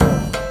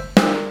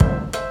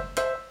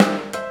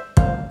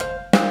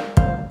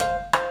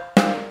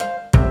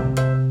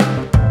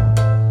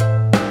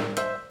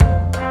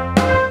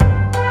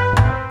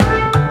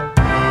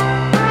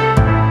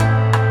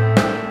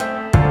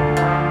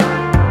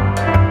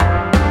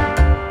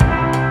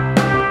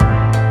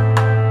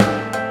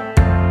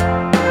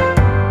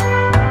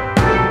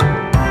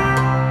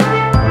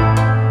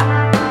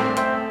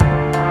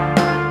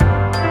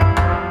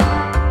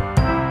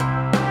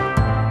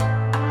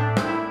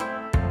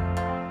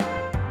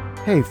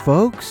Hey,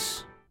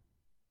 folks.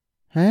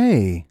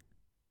 Hey.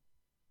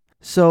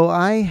 So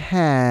I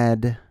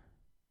had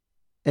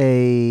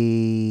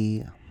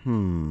a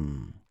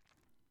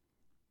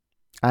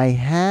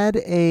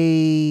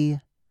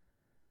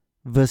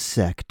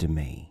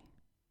vasectomy.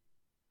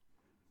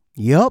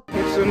 Yup.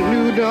 It's a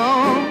new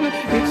dawn,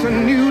 it's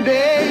a new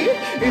day,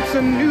 it's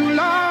a new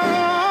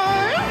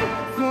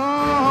life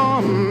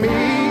for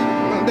me.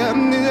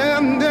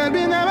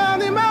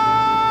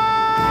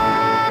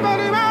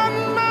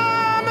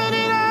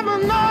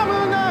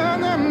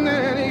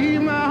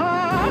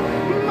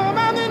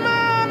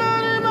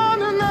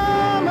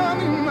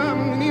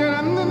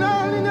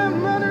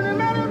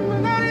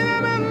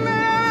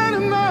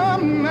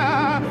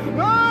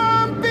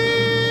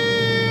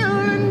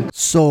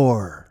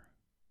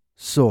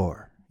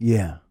 Sore.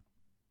 Yeah.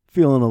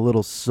 Feeling a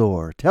little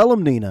sore. Tell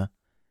him, Nina.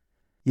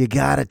 You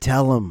gotta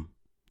tell him.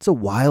 It's a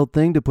wild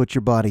thing to put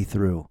your body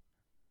through.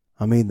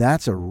 I mean,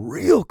 that's a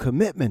real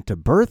commitment to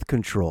birth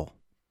control.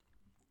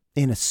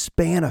 In a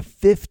span of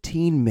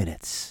 15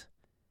 minutes,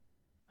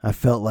 I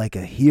felt like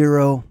a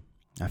hero.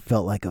 I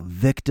felt like a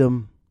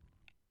victim.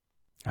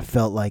 I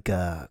felt like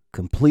a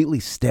completely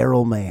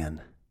sterile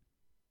man,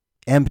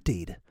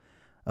 emptied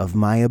of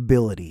my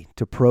ability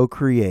to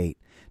procreate.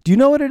 Do you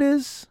know what it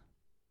is?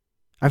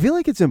 I feel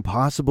like it's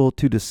impossible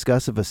to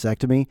discuss a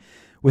vasectomy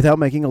without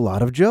making a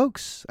lot of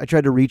jokes. I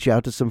tried to reach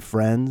out to some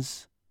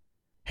friends.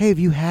 Hey, have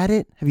you had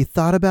it? Have you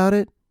thought about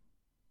it?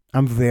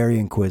 I'm very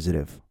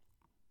inquisitive.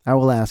 I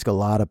will ask a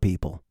lot of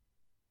people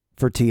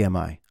for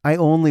TMI. I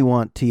only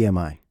want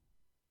TMI.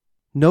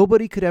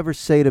 Nobody could ever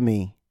say to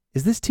me,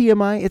 is this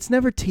TMI? It's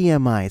never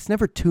TMI. It's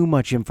never too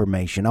much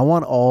information. I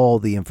want all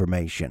the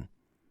information.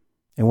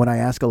 And when I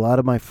ask a lot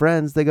of my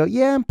friends, they go,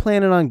 yeah, I'm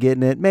planning on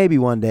getting it. Maybe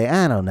one day.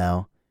 I don't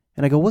know.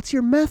 And I go, what's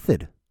your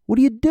method? What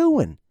are you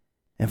doing?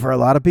 And for a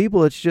lot of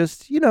people, it's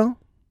just,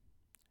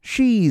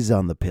 she's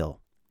on the pill.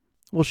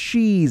 Well,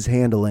 she's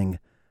handling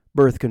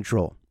birth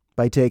control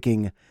by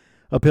taking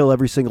a pill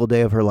every single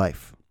day of her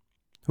life.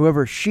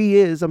 Whoever she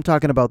is, I'm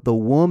talking about the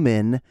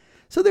woman.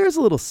 So there's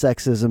a little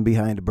sexism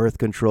behind birth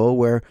control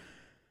where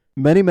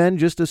many men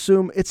just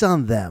assume it's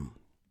on them.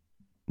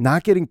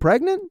 Not getting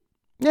pregnant?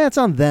 Yeah, it's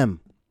on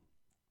them.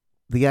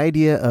 The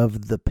idea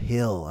of the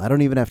pill, I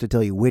don't even have to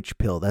tell you which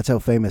pill. That's how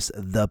famous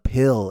the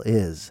pill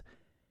is,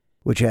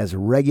 which has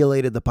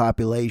regulated the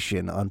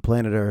population on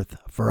planet Earth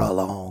for a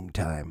long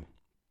time.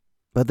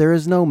 But there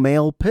is no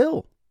male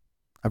pill.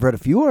 I've read a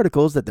few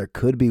articles that there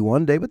could be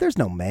one day, but there's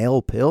no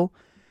male pill.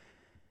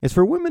 It's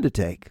for women to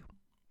take.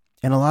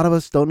 And a lot of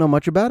us don't know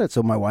much about it,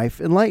 so my wife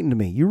enlightened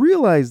me. You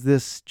realize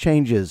this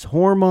changes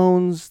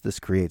hormones, this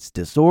creates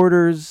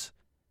disorders,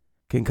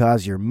 can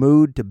cause your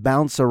mood to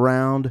bounce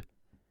around,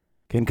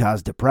 can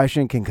cause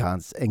depression, can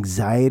cause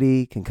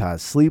anxiety, can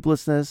cause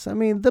sleeplessness. I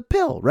mean, the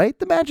pill, right?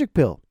 The magic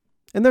pill.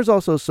 And there's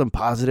also some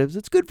positives.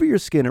 It's good for your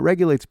skin. It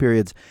regulates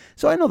periods.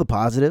 So I know the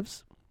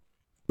positives.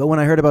 But when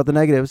I heard about the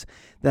negatives,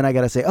 then I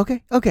got to say,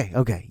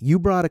 okay. You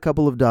brought a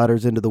couple of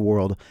daughters into the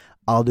world.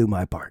 I'll do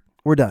my part.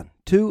 We're done.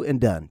 2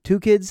 and done. 2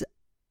 kids,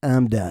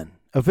 I'm done.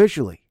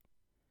 Officially.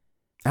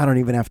 I don't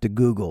even have to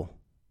Google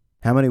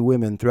how many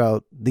women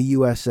throughout the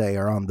USA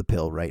are on the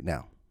pill right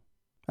now.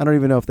 I don't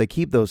even know if they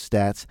keep those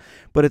stats,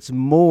 but it's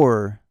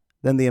more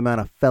than the amount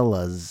of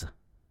fellas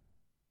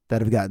that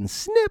have gotten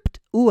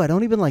snipped. Ooh, I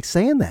don't even like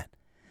saying that.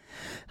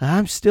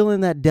 I'm still in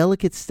that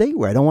delicate state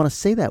where I don't want to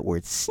say that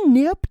word.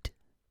 Snipped.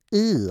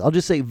 Ew. I'll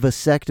just say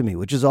vasectomy,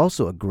 which is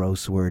also a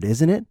gross word,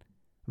 isn't it?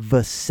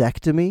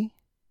 Vasectomy?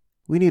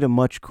 We need a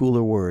much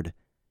cooler word.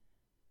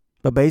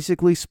 But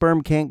basically,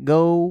 sperm can't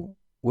go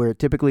where it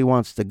typically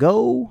wants to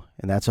go,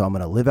 and that's how I'm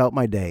going to live out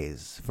my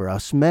days. For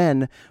us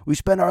men, we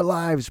spend our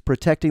lives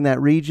protecting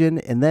that region,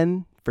 and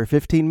then for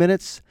 15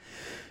 minutes,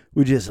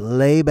 we just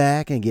lay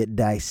back and get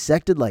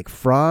dissected like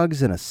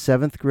frogs in a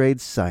 7th grade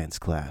science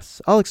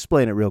class. I'll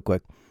explain it real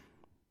quick.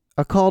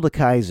 A call to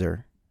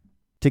Kaiser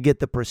to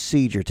get the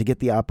procedure, to get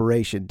the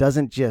operation,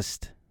 doesn't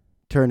just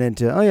turn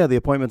into, oh yeah, the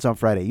appointment's on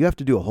Friday. You have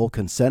to do a whole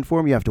consent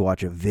form. You have to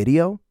watch a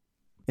video.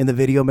 And the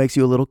video makes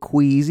you a little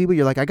queasy, but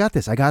you're like, I got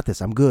this.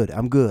 I'm good.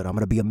 I'm going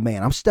to be a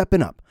man. I'm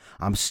stepping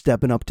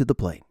up to the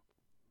plate.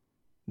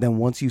 Then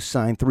once you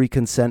sign 3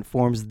 consent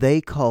forms, they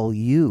call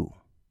you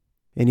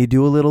and you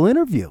do a little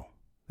interview.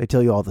 They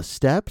tell you all the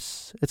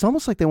steps. It's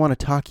almost like they want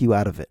to talk you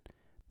out of it.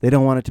 They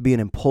don't want it to be an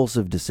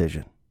impulsive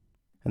decision.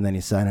 And then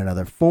you sign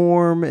another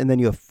form and then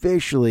you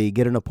officially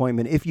get an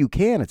appointment. If you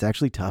can, it's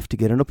actually tough to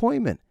get an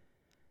appointment.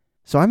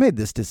 So I made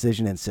this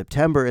decision in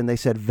September and they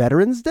said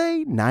Veterans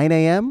Day, 9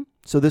 a.m.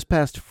 So this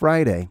past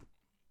Friday,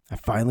 I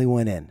finally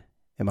went in,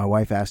 and my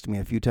wife asked me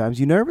a few times,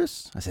 you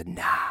nervous? I said,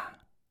 nah.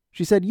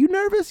 She said, you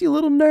nervous? You a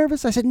little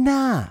nervous? I said,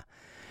 nah.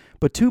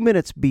 But 2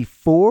 minutes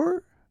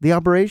before the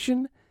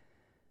operation,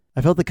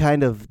 I felt the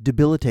kind of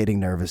debilitating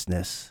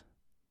nervousness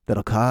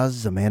that'll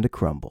cause a man to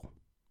crumble.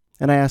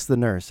 And I asked the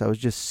nurse, I was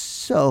just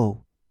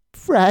so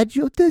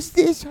fragile. Does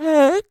this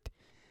hurt?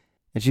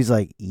 And she's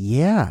like,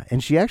 yeah.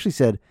 And she actually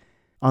said,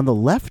 on the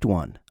left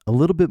one, a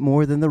little bit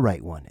more than the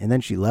right one. And then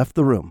she left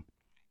the room.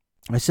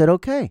 I said,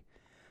 okay,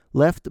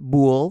 Left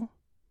bool,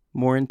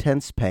 more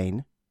intense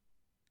pain.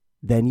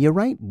 Then your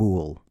right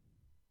bool.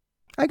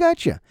 I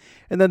got you.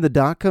 And then the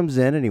doc comes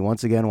in and he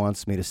once again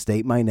wants me to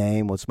state my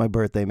name, what's my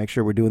birthday, make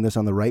sure we're doing this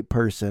on the right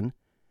person.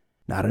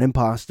 Not an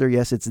imposter.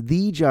 Yes, it's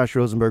the Josh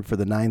Rosenberg for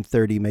the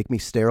 9:30 Make Me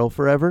Sterile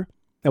Forever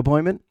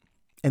appointment.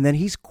 And then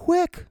he's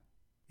quick.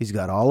 He's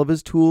got all of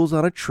his tools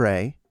on a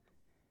tray.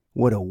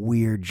 What a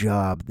weird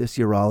job. This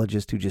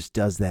urologist who just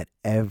does that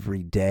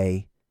every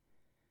day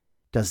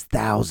does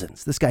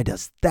thousands. This guy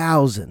does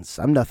thousands.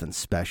 I'm nothing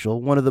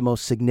special. One of the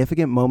most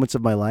significant moments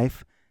of my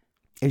life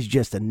is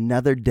just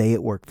another day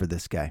at work for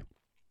this guy.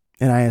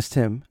 And I asked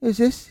him, is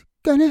this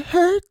gonna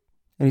hurt?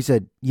 And he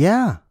said,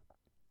 yeah.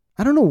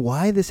 I don't know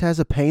why this has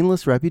a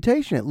painless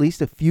reputation. At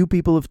least a few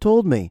people have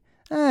told me.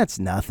 It's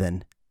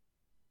nothing.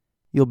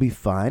 You'll be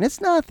fine.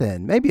 It's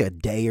nothing. Maybe a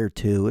day or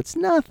two. It's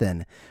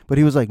nothing. But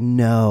he was like,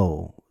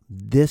 no,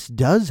 this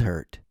does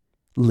hurt.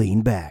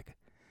 Lean back.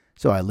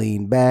 So I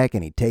lean back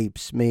and he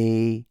tapes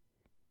me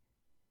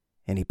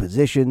and he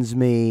positions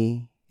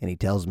me and he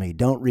tells me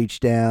don't reach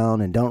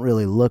down and don't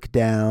really look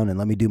down and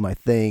let me do my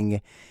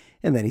thing.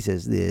 And then he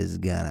says, this is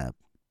gonna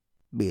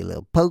be a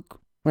little poke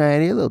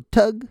right here, a little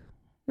tug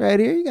right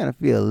here. You're gonna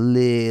feel a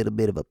little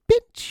bit of a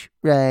pinch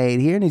right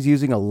here. And he's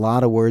using a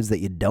lot of words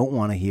that you don't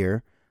want to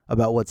hear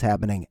about what's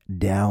happening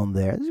down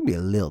there. There's gonna be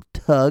a little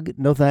tug,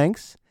 no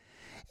thanks.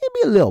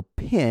 It'll be a little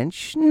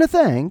pinch, no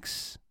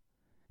thanks.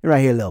 Right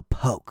here, a little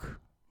poke.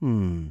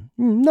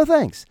 No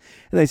thanks.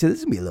 And then he said, this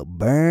is going to be a little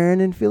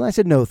burn and feel. I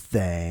said, no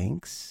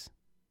thanks.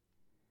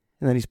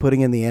 And then he's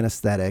putting in the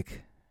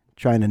anesthetic,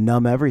 trying to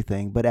numb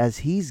everything. But as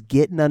he's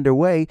getting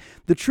underway,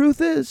 the truth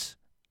is,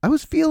 I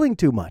was feeling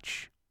too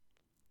much.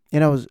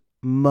 And I was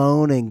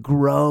moaning,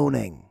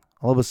 groaning.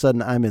 All of a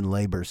sudden, I'm in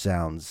labor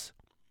sounds.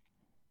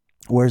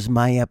 Where's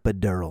my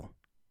epidural?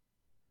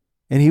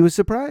 And he was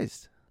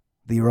surprised.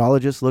 The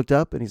urologist looked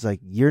up and he's like,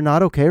 you're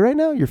not okay right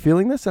now? You're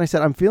feeling this? And I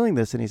said, I'm feeling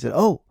this. And he said,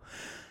 oh,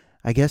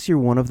 I guess you're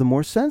one of the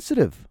more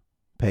sensitive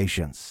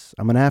patients.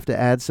 I'm going to have to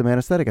add some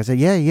anesthetic. I said,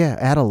 yeah,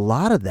 add a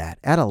lot of that.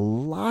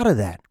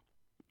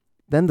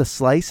 Then the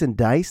slice and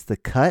dice, the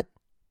cut,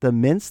 the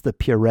mince, the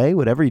puree,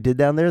 whatever he did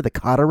down there, the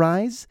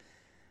cauterize.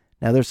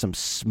 Now there's some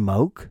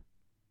smoke.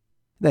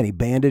 Then he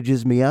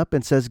bandages me up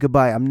and says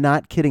goodbye. I'm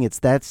not kidding. It's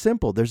that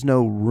simple. There's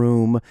no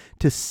room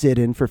to sit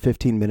in for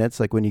 15 minutes.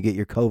 Like when you get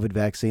your COVID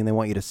vaccine, they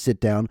want you to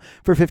sit down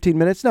for 15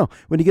 minutes. No,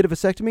 when you get a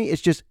vasectomy,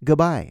 it's just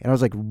goodbye. And I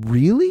was like,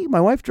 really?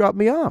 My wife dropped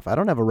me off. I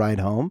don't have a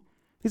ride home.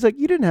 He's like,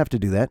 you didn't have to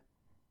do that.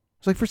 I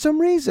was like, for some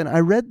reason, I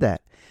read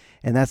that.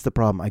 And that's the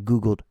problem. I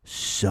Googled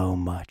so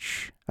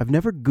much. I've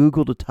never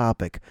Googled a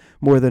topic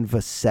more than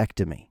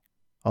vasectomy.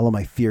 All of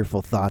my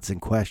fearful thoughts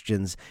and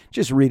questions,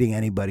 just reading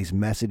anybody's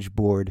message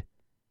board.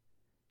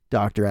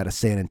 Doctor out of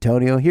San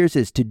Antonio, here's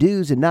his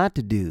to-dos and not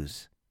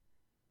to-dos.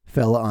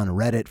 Fella on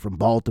Reddit from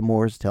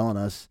Baltimore's telling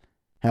us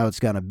how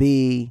it's going to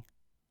be.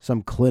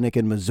 Some clinic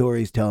in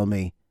Missouri's telling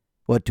me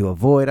what to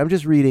avoid. I'm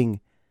just reading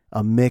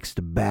a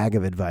mixed bag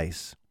of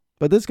advice.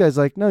 But this guy's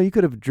like, no, you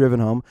could have driven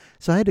home.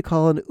 So I had to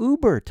call an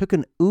Uber. Took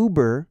an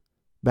Uber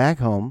back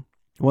home,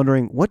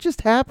 wondering what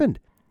just happened.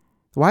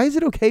 Why is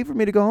it okay for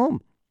me to go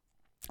home?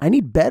 I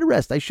need bed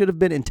rest. I should have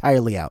been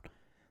entirely out.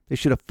 They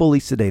should have fully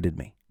sedated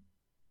me.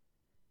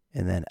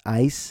 And then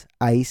ice,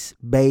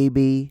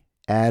 baby,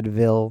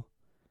 Advil,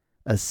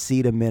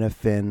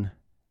 acetaminophen,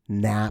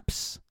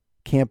 naps.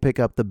 Can't pick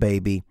up the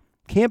baby.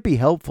 Can't be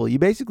helpful. You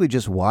basically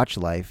just watch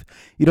life.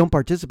 You don't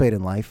participate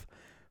in life.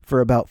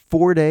 For about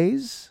 4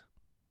 days,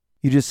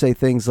 you just say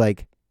things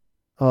like,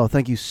 oh,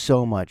 thank you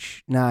so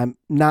much. I'm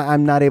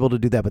not able to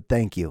do that, but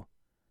thank you.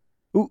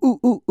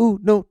 Ooh,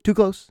 no, too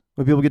close.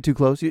 When people get too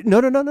close,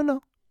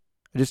 no.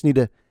 I just need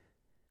to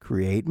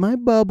create my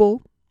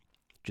bubble.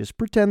 Just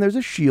pretend there's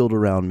a shield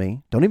around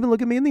me. Don't even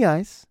look at me in the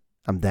eyes.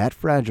 I'm that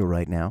fragile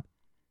right now.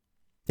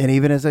 And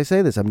even as I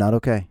say this, I'm not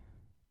okay.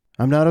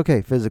 I'm not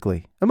okay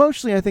physically.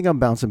 Emotionally, I think I'm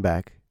bouncing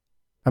back.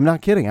 I'm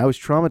not kidding. I was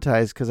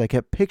traumatized because I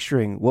kept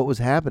picturing what was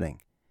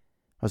happening.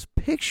 I was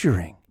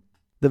picturing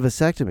the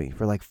vasectomy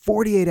for like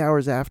 48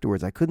 hours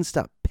afterwards. I couldn't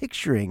stop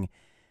picturing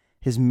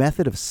his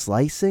method of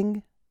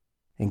slicing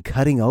and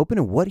cutting open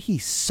and what he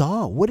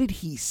saw. What did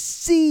he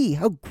see?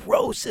 How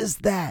gross is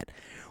that?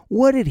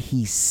 What did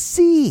he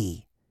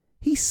see?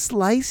 He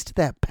sliced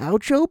that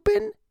pouch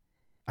open?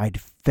 I'd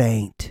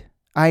faint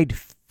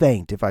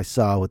if I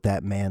saw what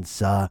that man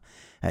saw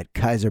at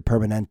Kaiser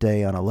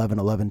Permanente on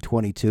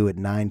 11/11/22 at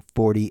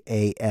 9:40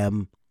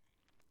 a.m.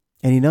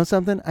 And you know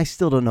something? I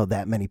still don't know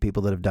that many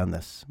people that have done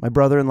this. My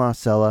brother-in-law,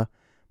 Sella,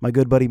 my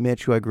good buddy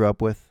Mitch, who I grew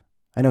up with.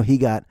 I know he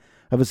got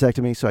a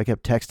vasectomy, so I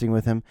kept texting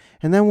with him.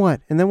 And then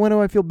what? And then when do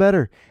I feel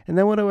better? And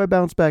then when do I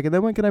bounce back? And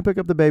then when can I pick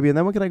up the baby? And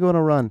then when can I go on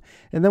a run?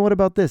 And then what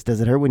about this?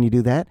 Does it hurt when you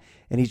do that?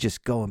 And he's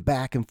just going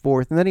back and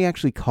forth. And then he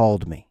actually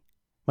called me.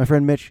 My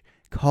friend Mitch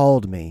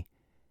called me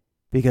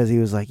because he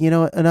was like, you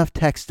know, enough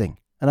texting.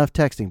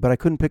 But I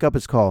couldn't pick up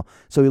his call,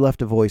 so he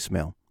left a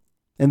voicemail.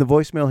 And the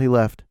voicemail he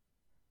left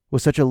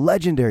was such a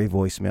legendary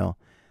voicemail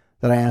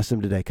that I asked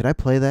him today, could I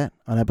play that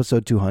on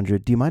episode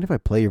 200? Do you mind if I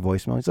play your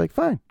voicemail? He's like,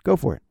 fine, go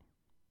for it.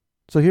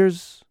 So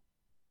here's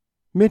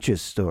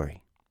Mitch's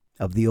story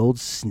of the old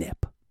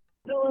snip.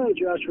 Hello,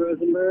 Josh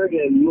Rosenberg,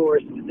 and more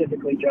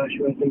specifically, Josh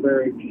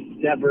Rosenberg's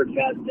severed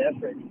vas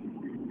deferens.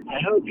 I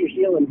hope you're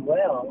healing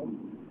well.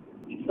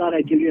 Just thought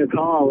I'd give you a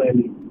call,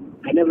 and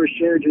I never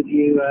shared with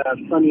you a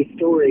funny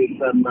story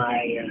from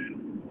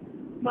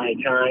my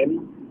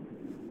time.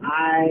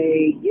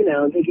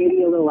 They gave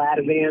me a little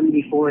Ativan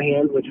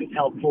beforehand, which was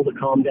helpful to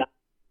calm down.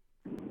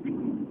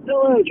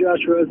 Hello,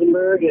 Josh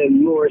Rosenberg,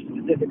 and more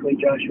specifically,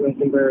 Josh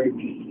Rosenberg's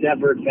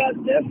severed vas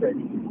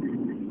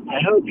deferens. I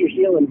hope you're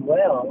healing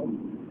well.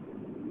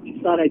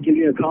 Just thought I'd give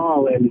you a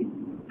call,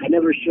 and I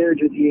never shared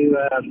with you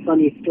a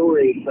funny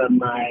story from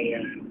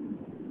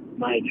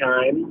my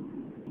time.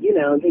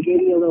 They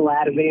gave me a little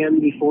Ativan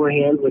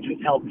beforehand, which was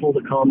helpful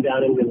to calm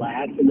down and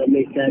relax. And then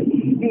they said,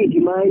 hey, do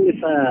you mind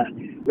if a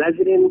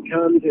resident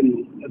comes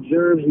and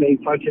observes, maybe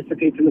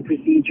participates in the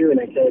procedure?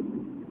 And I said,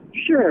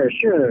 sure,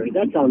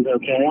 that sounds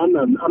okay. I'm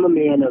a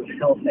man of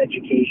health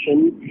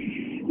education.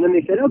 And then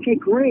they said, okay,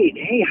 great.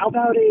 Hey, how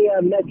about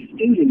a med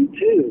student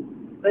too?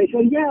 And I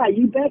said, yeah,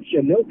 you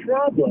betcha, no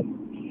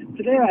problem.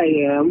 So there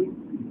I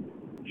am,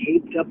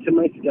 taped up to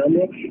my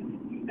stomach,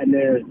 and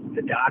there's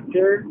the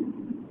doctor,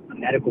 a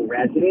medical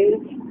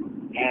resident,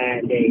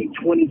 and a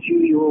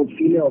 22-year-old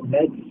female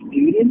med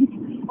student,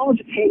 all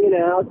just hanging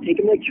out,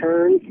 taking their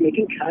turns,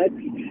 making cuts,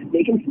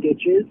 making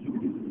stitches.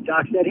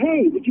 Doc said,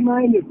 hey, would you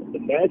mind if the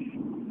med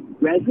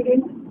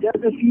resident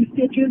does a few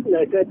stitches? And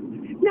I said,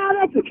 no,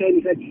 that's okay.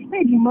 And he said,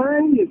 hey, do you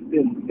mind if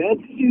the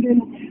med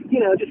student,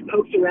 just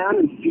pokes around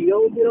and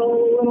feels it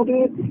all a little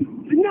bit?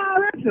 I said, no,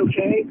 that's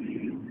okay.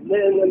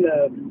 Then when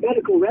the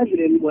medical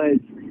resident was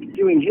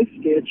doing his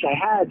stitch, I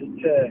had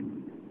to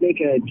make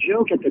a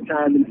joke at the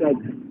time and said,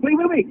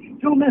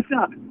 wait, don't mess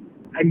up.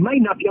 I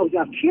might not be able to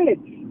have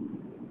kids.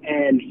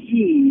 And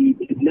he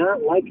did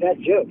not like that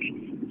joke.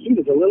 He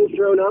was a little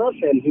thrown off,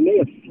 and he may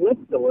have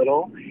slipped a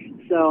little.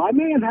 So I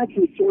may have had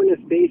some soreness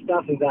based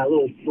off of that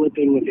little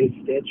slipping with his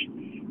stitch.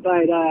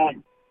 But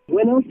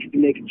when else could you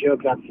make a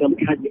joke about some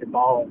cutting your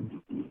balls?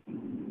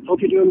 Hope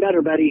you're doing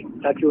better, buddy.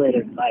 Talk to you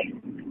later. Bye.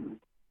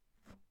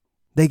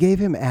 They gave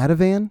him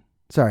Ativan?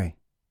 Sorry.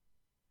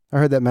 I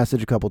heard that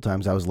message a couple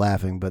times. I was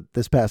laughing, but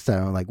this past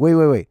time I'm like,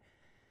 wait.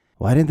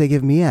 Why didn't they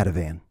give me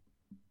Ativan?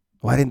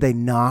 Why didn't they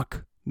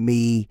knock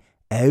me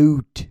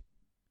out?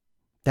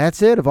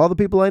 That's it. Of all the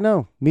people I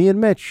know, me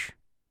and Mitch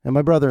and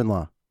my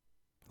brother-in-law.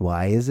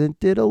 Why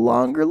isn't it a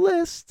longer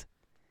list?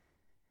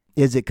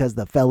 Is it because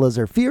the fellas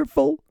are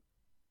fearful?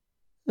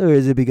 Or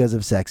is it because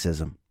of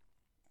sexism?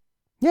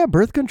 Yeah,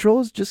 birth control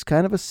is just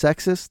kind of a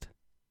sexist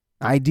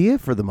idea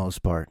for the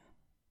most part.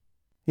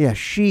 Yeah,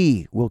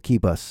 she will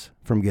keep us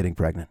from getting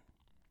pregnant.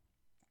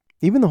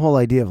 Even the whole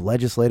idea of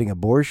legislating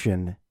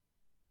abortion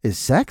is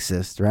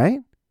sexist, right?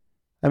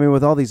 I mean,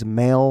 with all these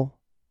male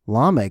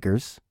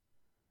lawmakers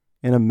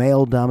in a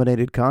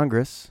male-dominated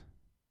Congress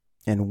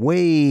and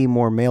way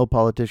more male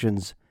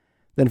politicians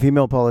than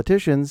female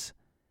politicians,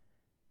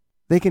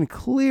 they can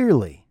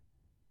clearly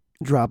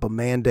drop a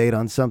mandate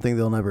on something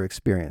they'll never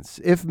experience.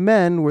 If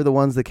men were the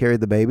ones that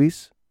carried the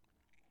babies,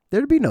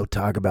 there'd be no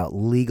talk about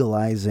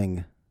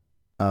legalizing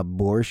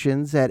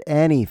abortions at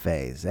any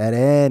phase, at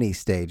any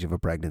stage of a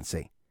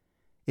pregnancy.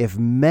 If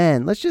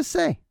men, let's just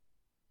say,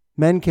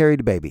 men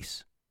carried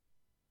babies,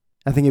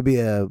 I think it'd be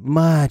a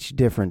much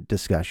different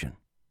discussion.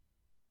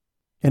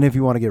 And if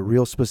you want to get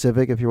real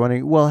specific, if you're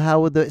wondering, well,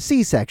 how would the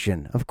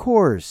C-section? Of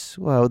course.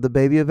 Well, how would the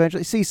baby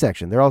eventually?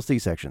 C-section. They're all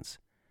C-sections.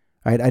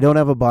 All right. I don't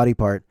have a body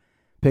part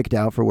picked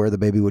out for where the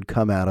baby would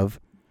come out of.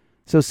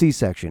 So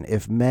C-section.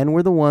 If men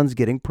were the ones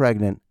getting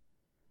pregnant,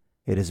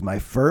 it is my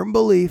firm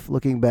belief,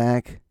 looking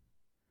back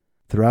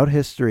throughout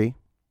history,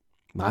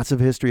 lots of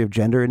history of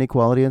gender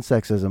inequality and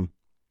sexism,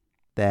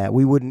 that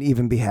we wouldn't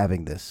even be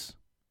having this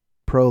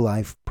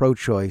pro-life,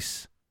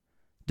 pro-choice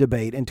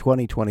debate in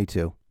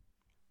 2022.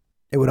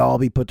 It would all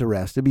be put to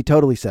rest. It'd be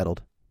totally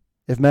settled.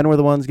 If men were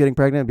the ones getting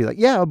pregnant, it'd be like,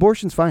 yeah,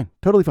 abortion's fine.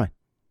 Totally fine.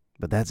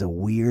 But that's a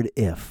weird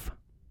if.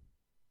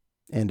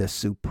 And a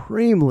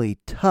supremely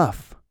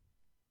tough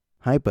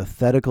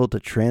hypothetical to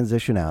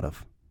transition out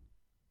of.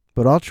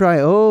 But I'll try.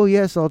 Oh,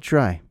 yes, I'll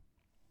try.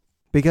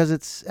 Because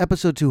it's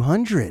episode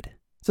 200.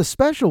 It's a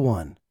special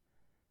one.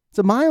 It's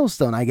a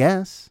milestone, I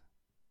guess.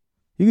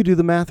 You could do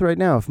the math right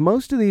now. If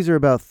most of these are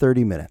about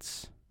 30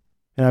 minutes,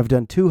 and I've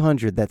done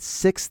 200, that's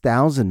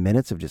 6,000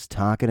 minutes of just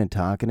talking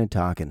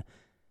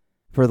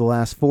for the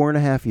last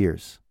 4.5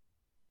 years.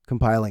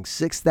 Compiling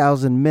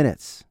 6,000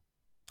 minutes.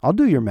 I'll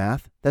do your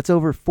math. That's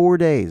over 4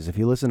 days. If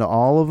you listen to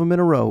all of them in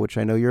a row, which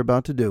I know you're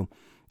about to do,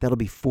 that'll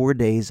be 4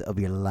 days of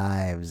your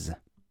lives.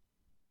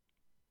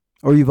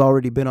 Or you've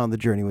already been on the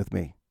journey with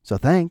me. So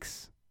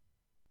thanks.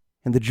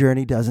 And the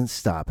journey doesn't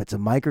stop. It's a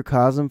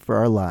microcosm for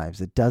our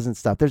lives. It doesn't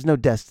stop. There's no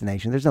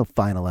destination. There's no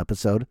final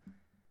episode.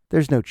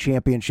 There's no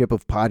championship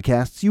of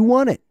podcasts. You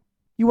won it.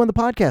 You won the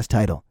podcast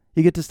title.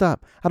 You get to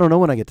stop. I don't know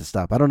when I get to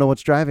stop. I don't know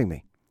what's driving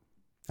me.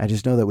 I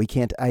just know that we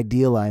can't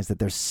idealize that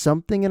there's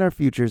something in our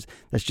futures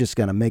that's just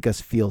going to make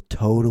us feel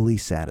totally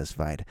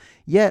satisfied.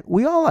 Yet,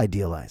 we all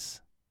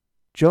idealize.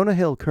 Jonah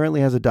Hill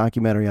currently has a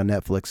documentary on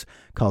Netflix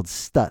called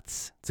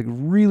Stutz. It's a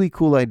really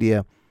cool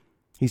idea.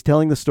 He's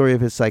telling the story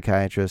of his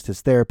psychiatrist,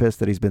 his therapist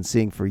that he's been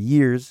seeing for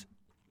years.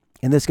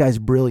 And this guy's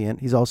brilliant.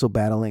 He's also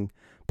battling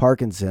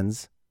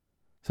Parkinson's.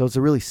 So it's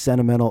a really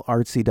sentimental,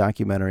 artsy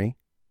documentary.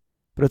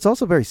 But it's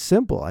also very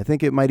simple. I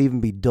think it might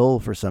even be dull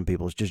for some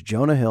people. It's just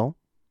Jonah Hill,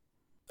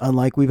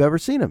 unlike we've ever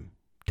seen him.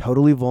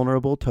 Totally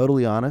vulnerable,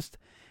 totally honest,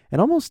 and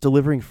almost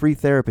delivering free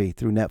therapy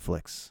through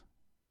Netflix.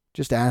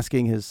 Just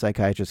asking his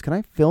psychiatrist, can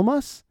I film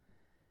us?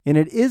 And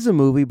it is a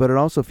movie, but it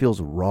also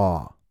feels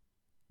raw.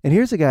 And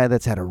here's a guy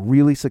that's had a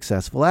really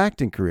successful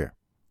acting career.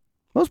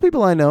 Most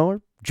people I know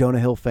are Jonah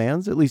Hill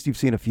fans. At least you've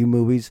seen a few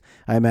movies,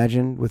 I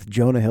imagine, with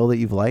Jonah Hill that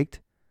you've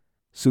liked.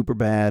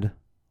 Superbad,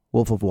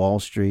 Wolf of Wall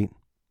Street,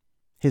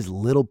 his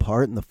little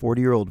part in The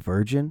 40-Year-Old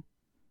Virgin,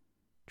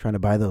 trying to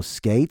buy those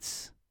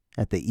skates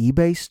at the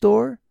eBay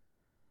store.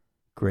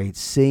 Great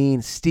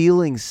scene,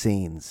 stealing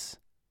scenes.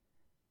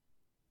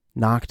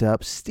 Knocked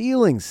up,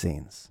 stealing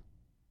scenes.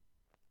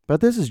 But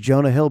this is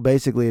Jonah Hill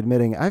basically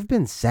admitting, I've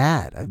been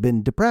sad, I've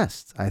been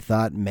depressed. I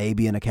thought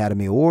maybe an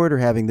Academy Award or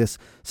having this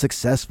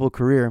successful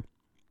career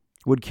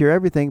would cure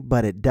everything,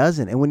 but it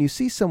doesn't. And when you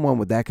see someone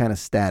with that kind of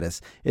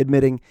status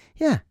admitting,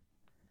 yeah,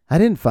 I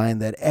didn't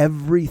find that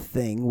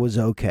everything was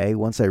okay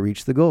once I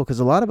reached the goal, because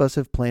a lot of us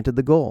have planted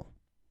the goal.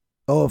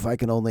 Oh, if I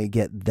can only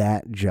get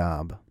that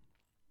job,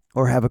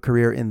 or have a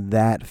career in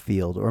that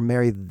field, or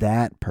marry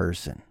that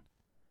person,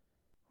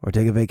 or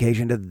take a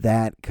vacation to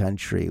that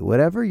country,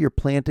 whatever you're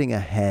planting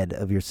ahead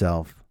of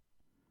yourself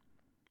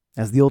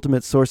as the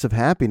ultimate source of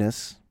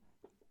happiness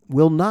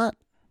will not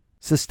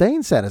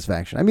sustain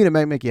satisfaction. I mean, it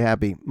might make you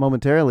happy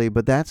momentarily,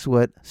 but that's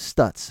what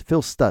Stutz,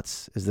 Phil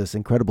Stutz, is this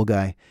incredible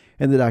guy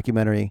in the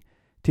documentary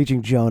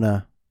teaching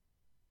Jonah,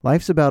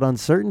 life's about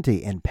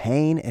uncertainty and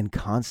pain and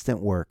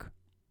constant work.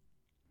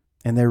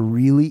 And there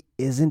really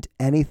isn't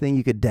anything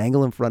you could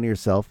dangle in front of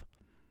yourself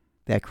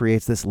that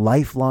creates this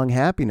lifelong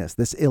happiness,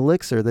 this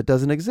elixir that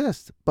doesn't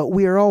exist. But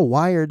we are all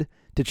wired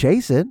to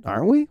chase it,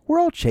 aren't we? We're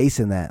all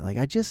chasing that. Like,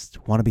 I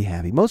just want to be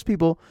happy. Most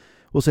people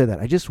will say that.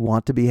 I just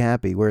want to be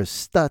happy. Whereas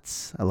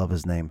Stutz, I love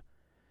his name,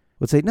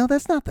 would say, no,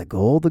 that's not the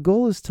goal. The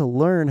goal is to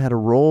learn how to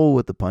roll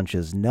with the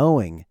punches,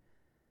 knowing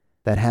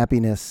that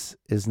happiness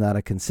is not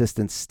a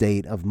consistent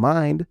state of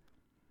mind.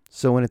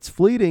 So when it's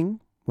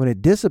fleeting, when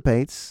it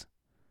dissipates,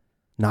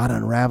 not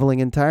unraveling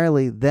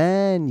entirely,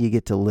 then you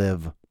get to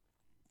live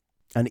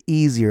an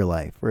easier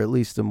life, or at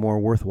least a more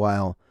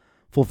worthwhile,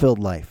 fulfilled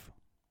life.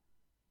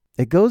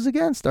 It goes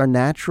against our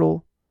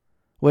natural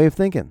way of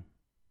thinking.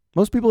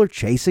 Most people are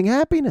chasing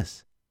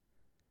happiness,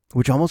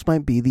 which almost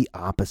might be the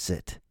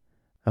opposite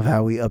of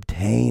how we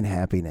obtain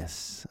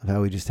happiness, of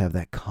how we just have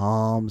that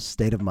calm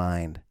state of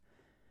mind.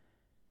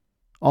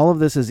 All of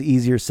this is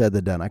easier said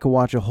than done. I could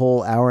watch a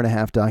whole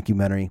hour-and-a-half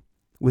documentary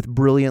with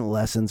brilliant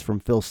lessons from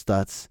Phil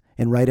Stutz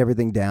and write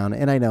everything down,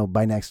 and I know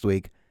by next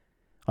week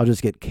I'll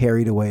just get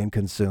carried away and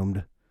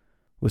consumed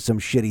with some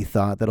shitty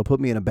thought that'll put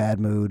me in a bad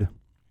mood.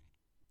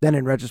 Then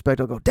in retrospect,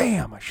 I'll go,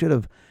 damn, I should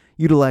have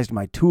utilized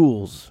my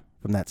tools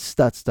from that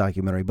Stutz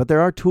documentary. But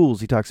there are tools.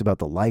 He talks about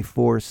the life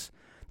force,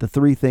 the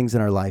 3 things in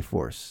our life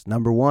force.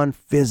 Number 1,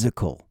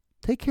 physical.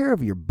 Take care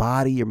of your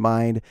body, your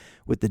mind,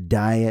 with the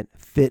diet,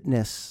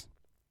 fitness,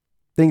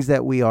 things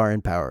that we are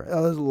in power.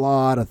 There's a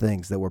lot of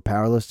things that we're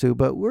powerless to,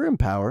 but we're in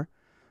power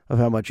of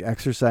how much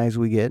exercise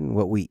we get and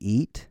what we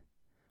eat,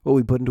 what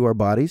we put into our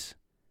bodies.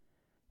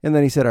 And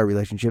then he said our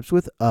relationships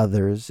with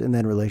others, and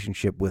then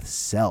relationship with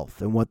self.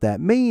 And what that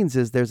means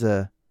is there's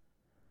a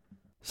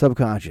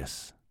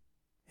subconscious.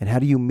 And how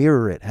do you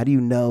mirror it? How do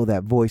you know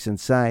that voice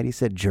inside? He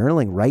said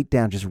journaling, write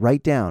down, just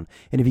write down.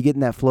 And if you get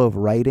in that flow of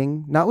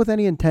writing, not with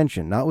any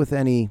intention, not with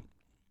any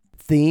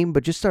theme,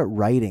 but just start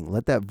writing.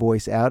 Let that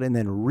voice out and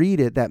then read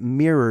it. That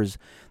mirrors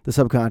the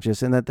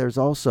subconscious. And that there's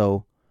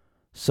also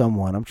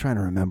someone, I'm trying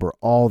to remember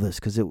all this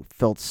because it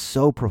felt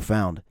so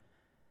profound.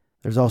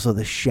 There's also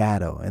the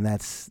shadow, and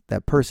that's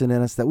that person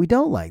in us that we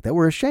don't like, that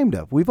we're ashamed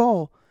of. We've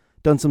all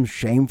done some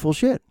shameful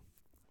shit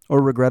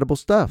or regrettable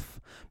stuff.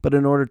 But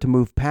in order to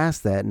move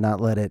past that and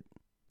not let it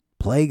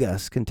plague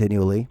us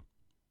continually,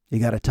 you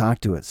got to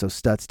talk to it. So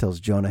Stutz tells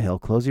Jonah Hill,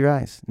 close your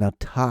eyes. Now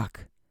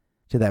talk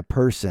to that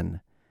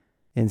person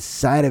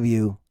inside of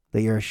you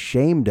that you're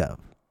ashamed of.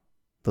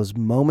 Those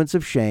moments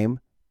of shame,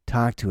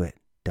 talk to it.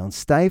 Don't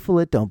stifle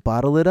it. Don't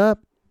bottle it up.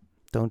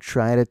 Don't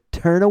try to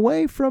turn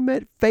away from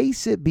it.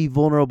 Face it. Be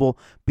vulnerable.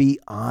 Be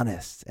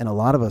honest. And a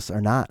lot of us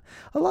are not.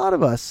 A lot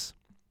of us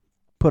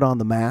put on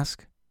the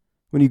mask.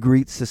 When you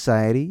greet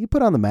society, you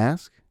put on the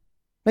mask.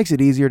 Makes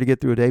it easier to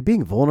get through a day.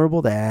 Being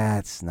vulnerable,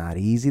 that's not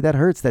easy. That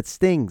hurts. That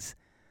stings.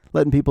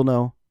 Letting people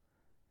know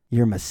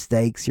your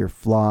mistakes, your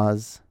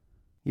flaws,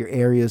 your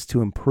areas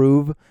to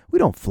improve. We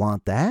don't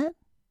flaunt that.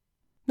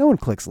 No one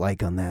clicks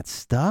like on that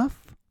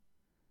stuff.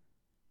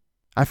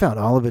 I found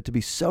all of it to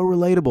be so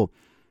relatable.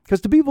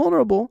 Because to be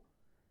vulnerable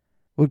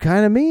would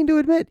kind of mean to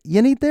admit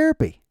you need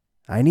therapy.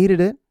 I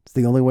needed it. It's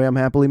the only way I'm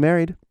happily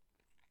married.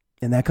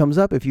 And that comes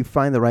up if you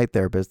find the right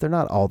therapist. They're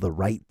not all the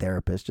right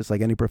therapists. Just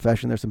like any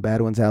profession, there's some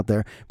bad ones out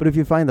there. But if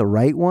you find the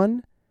right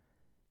one,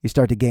 You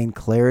start to gain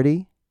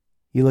clarity.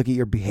 You look at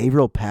your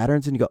behavioral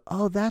patterns and you go,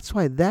 oh, that's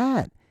why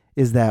that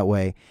is that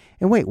way.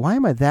 And wait, why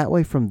am I that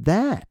way from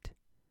that?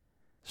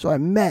 So I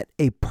met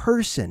a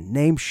person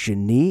named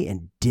Shani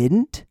and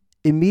didn't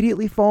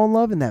immediately fall in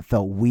love. And that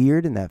felt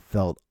weird and that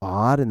felt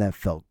odd and that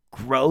felt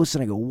gross.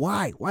 And I go,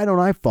 why? Why don't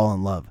I fall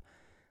in love?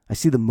 I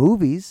see the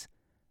movies.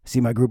 I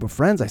see my group of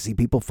friends. I see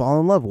people fall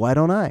in love. Why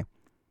don't I?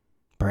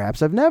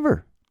 Perhaps I've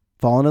never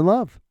fallen in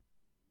love.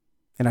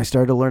 And I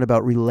started to learn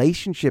about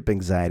relationship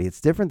anxiety.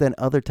 It's different than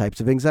other types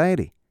of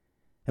anxiety.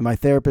 And my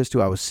therapist,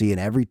 who I was seeing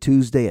every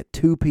Tuesday at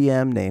 2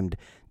 p.m., named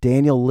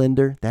Daniel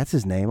Linder, that's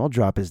his name, I'll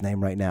drop his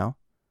name right now,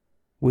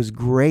 was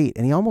great.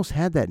 And he almost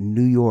had that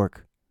New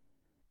York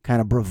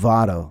kind of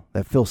bravado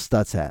that Phil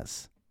Stutz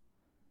has,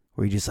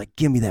 where he just like,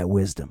 give me that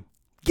wisdom.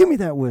 Give me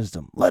that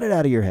wisdom. Let it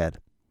out of your head.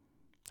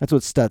 That's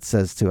what Stutz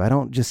says too. I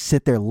don't just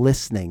sit there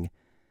listening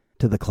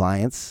to the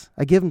clients.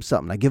 I give them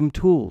something. I give them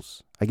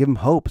tools. I give them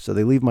hope, so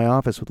they leave my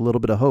office with a little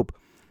bit of hope.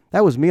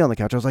 That was me on the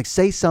couch. I was like,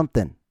 say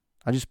something.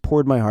 I just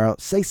poured my heart out.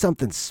 Say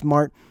something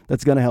smart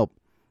that's going to help.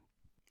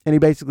 And he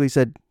basically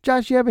said,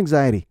 Josh, you have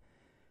anxiety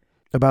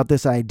about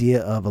this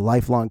idea of a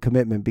lifelong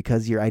commitment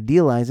because you're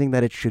idealizing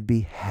that it should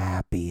be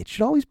happy. It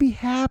should always be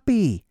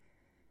happy.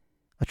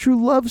 A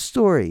true love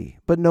story,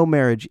 but no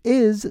marriage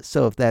is.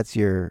 So if that's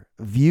your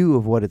view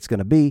of what it's going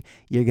to be,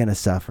 you're going to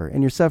suffer.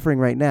 And you're suffering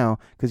right now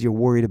because you're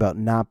worried about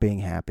not being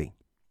happy.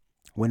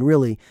 When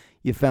really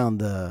you found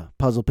the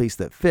puzzle piece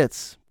that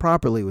fits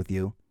properly with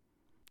you.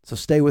 So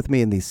stay with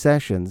me in these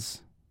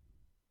sessions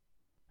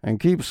and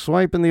keep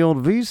swiping the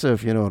old Visa,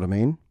 if you know what I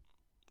mean.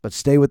 But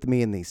stay with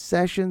me in these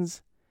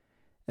sessions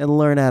and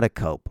learn how to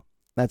cope.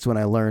 That's when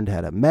I learned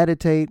how to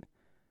meditate.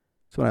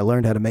 That's when I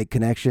learned how to make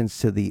connections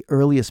to the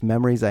earliest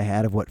memories I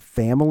had of what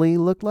family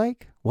looked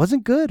like.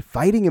 Wasn't good.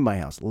 Fighting in my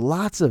house.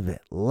 Lots of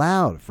it.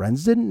 Loud.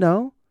 Friends didn't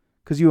know.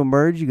 Because you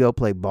emerge, you go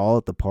play ball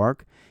at the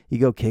park. You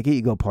go kick it.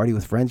 You go party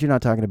with friends. You're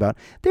not talking about,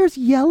 there's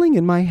yelling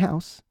in my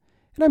house.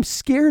 And I'm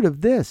scared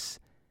of this.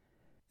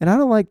 And I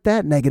don't like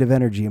that negative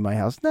energy in my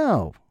house.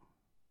 No.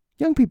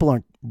 Young people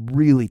aren't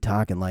really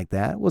talking like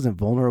that. It wasn't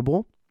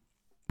vulnerable.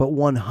 But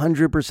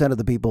 100% of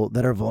the people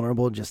that are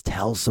vulnerable just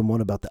tell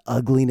someone about the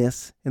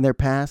ugliness in their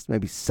past,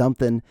 maybe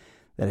something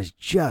that has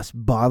just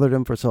bothered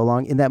them for so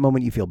long. In that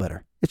moment, you feel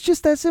better. It's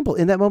just that simple.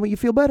 In that moment, you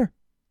feel better.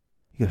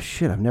 You go,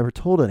 shit, I've never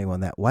told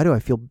anyone that. Why do I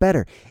feel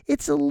better?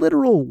 It's a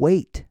literal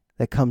weight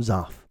that comes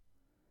off.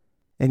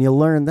 And you'll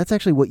learn that's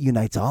actually what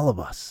unites all of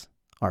us,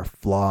 our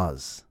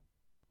flaws.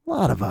 A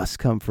lot of us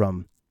come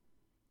from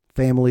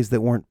families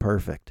that weren't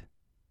perfect.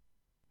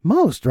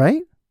 Most,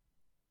 right?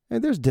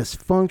 And there's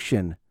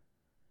dysfunction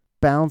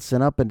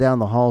bouncing up and down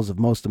the halls of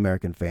most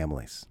American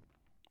families.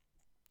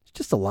 It's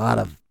just a lot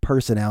of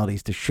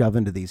personalities to shove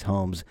into these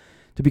homes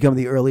to become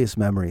the earliest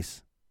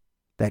memories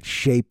that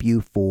shape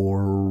you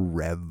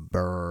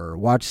forever.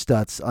 Watch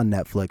Stutz on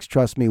Netflix.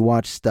 Trust me,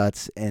 watch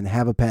Stutz and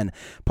have a pen.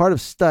 Part of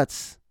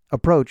Stutz'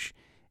 approach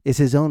is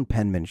his own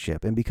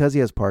penmanship. And because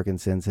he has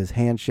Parkinson's, his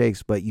hand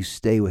shakes, but you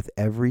stay with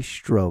every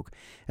stroke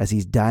as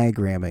he's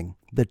diagramming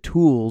the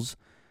tools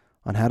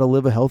on how to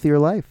live a healthier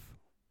life,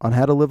 on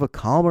how to live a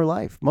calmer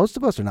life. Most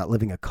of us are not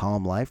living a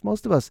calm life.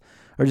 Most of us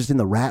are just in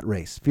the rat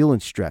race, feeling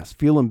stressed,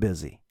 feeling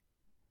busy,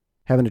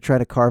 having to try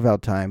to carve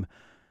out time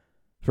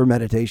for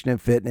meditation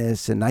and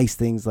fitness and nice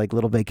things like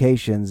little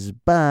vacations,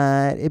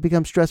 but it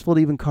becomes stressful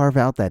to even carve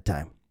out that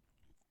time.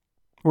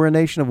 We're a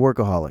nation of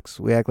workaholics.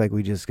 We act like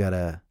we just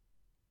gotta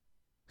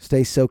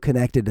stay so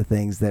connected to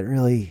things that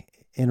really,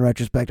 in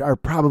retrospect, are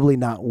probably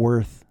not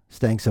worth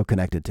staying so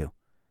connected to.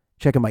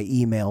 Checking my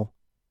email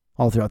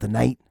all throughout the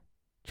night,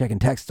 checking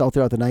texts all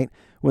throughout the night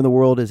when the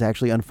world is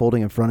actually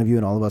unfolding in front of you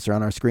and all of us are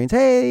on our screens.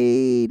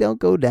 Hey, don't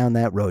go down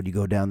that road. You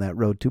go down that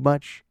road too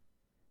much.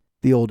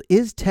 The old,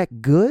 is tech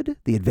good?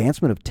 The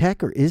advancement of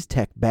tech, or is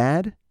tech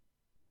bad?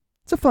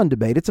 It's a fun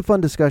debate. It's a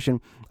fun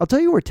discussion. I'll tell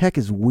you where tech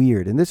is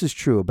weird, and this is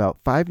true. About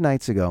 5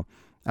 nights ago,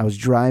 I was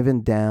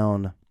driving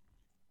down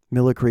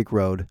Miller Creek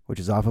Road, which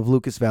is off of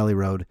Lucas Valley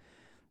Road.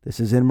 This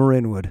is in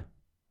Marinwood,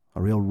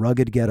 a real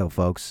rugged ghetto,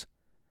 folks.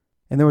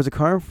 And there was a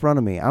car in front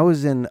of me. I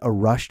was in a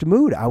rushed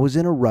mood.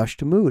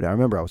 I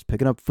remember I was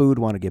picking up food,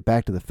 wanted to get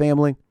back to the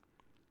family,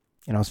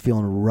 and I was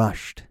feeling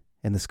rushed.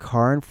 And this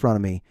car in front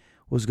of me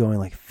was going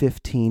like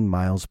 15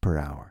 miles per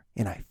hour.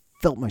 And I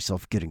felt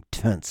myself getting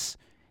tense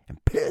and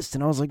pissed.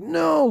 And I was like,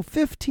 no,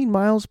 15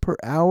 miles per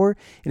hour.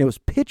 And it was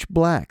pitch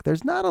black.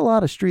 There's not a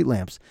lot of street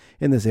lamps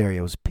in this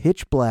area. It was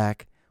pitch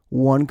black,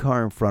 one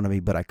car in front of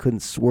me, but I couldn't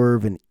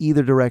swerve in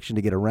either direction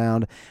to get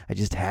around. I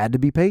just had to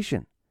be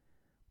patient.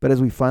 But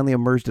as we finally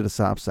emerged at a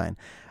stop sign,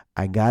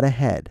 I got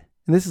ahead.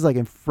 And this is like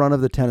in front of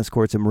the tennis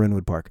courts in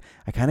Marinwood Park.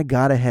 I kind of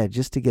got ahead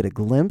just to get a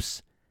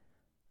glimpse.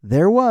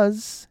 There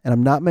was, and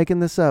I'm not making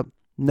this up,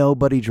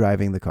 nobody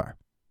driving the car.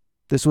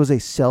 This was a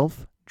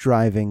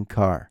self-driving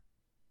car.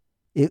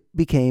 It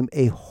became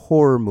a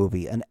horror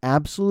movie, an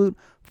absolute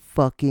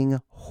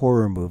fucking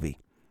horror movie.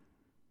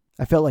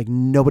 I felt like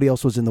nobody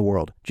else was in the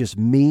world, just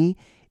me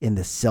in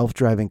the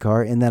self-driving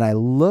car. And then I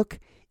look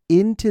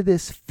into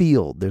this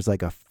field. There's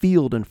like a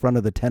field in front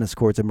of the tennis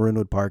courts at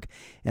Marinwood Park,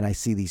 and I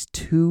see these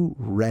two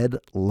red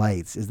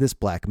lights. Is this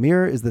Black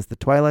Mirror? Is this the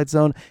Twilight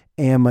Zone?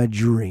 Am I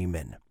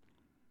dreaming?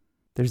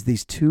 There's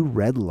these two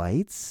red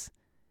lights,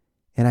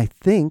 and I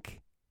think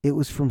it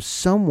was from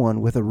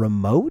someone with a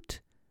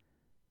remote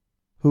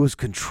who was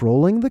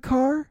controlling the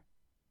car,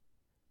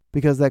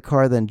 because that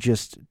car then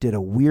just did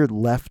a weird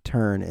left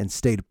turn and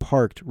stayed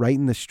parked right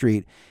in the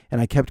street, and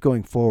I kept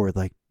going forward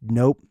like,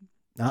 nope,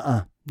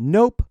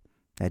 nope,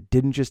 that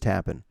didn't just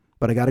happen.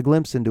 But I got a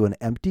glimpse into an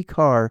empty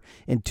car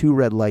and two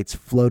red lights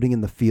floating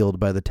in the field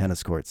by the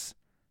tennis courts.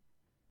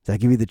 Does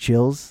that give you the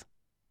chills?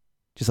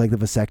 Just like the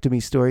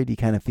vasectomy story, do you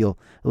kind of feel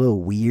a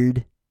little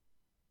weird?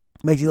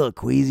 Makes you a little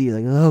queasy. You're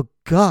like, oh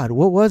God,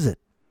 what was it?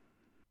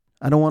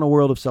 I don't want a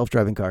world of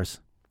self-driving cars.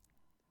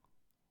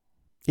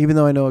 Even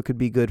though I know it could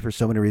be good for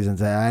so many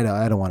reasons, I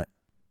don't want it.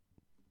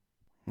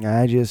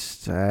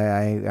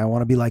 I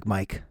want to be like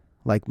Mike.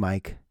 Like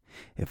Mike.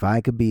 If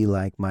I could be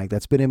like Mike.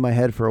 That's been in my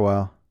head for a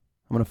while.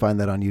 I'm going to find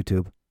that on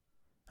YouTube.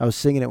 I was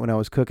singing it when I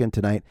was cooking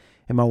tonight,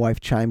 and my wife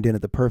chimed in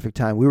at the perfect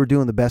time. We were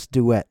doing the best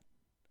duet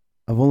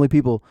of only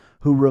people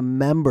who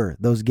remember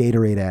those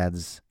Gatorade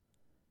ads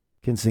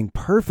can sing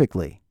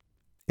perfectly.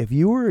 If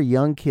you were a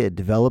young kid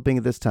developing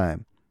at this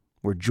time,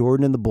 where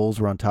Jordan and the Bulls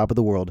were on top of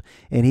the world,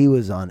 and he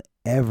was on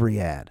every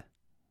ad,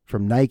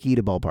 from Nike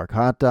to Ballpark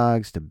hot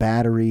dogs to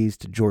batteries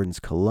to Jordan's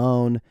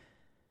cologne,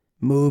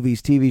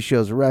 movies, TV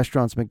shows,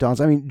 restaurants,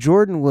 McDonald's. I mean,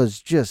 Jordan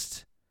was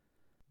just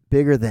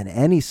bigger than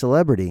any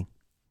celebrity.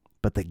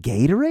 But the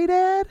Gatorade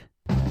ad?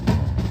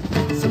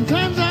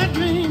 Sometimes I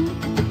dream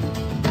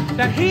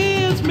that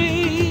he is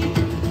me.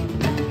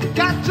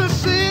 Got to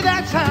see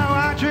that's how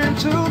I dream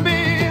to be.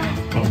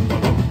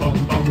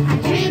 I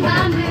dream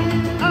I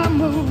move. I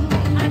move.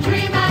 I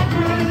dream I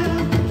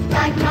groove.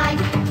 Like Mike.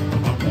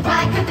 If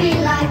I could be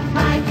like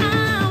Mike.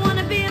 I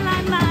wanna be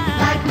like Mike.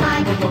 Like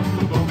Mike.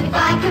 If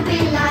I could be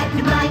like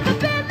Mike.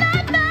 Be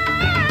like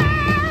Mike.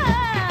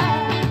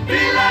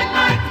 Be like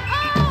Mike.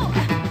 Oh.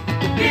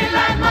 Be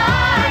like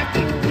Mike.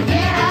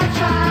 Yeah, I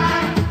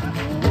try.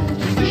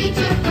 Just need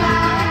to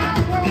fly.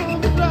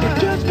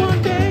 Just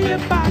one day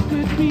if I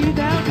could be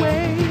that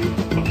way.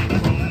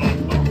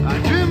 I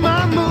dream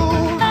I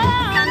move.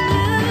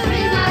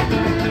 Dream I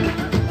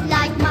groove.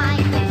 Like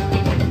Mike.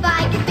 If I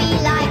could be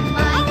like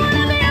Mike. I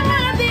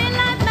wanna be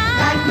like Mike.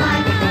 Like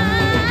Mike.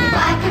 If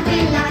I could be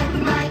like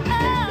Mike.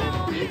 Oh.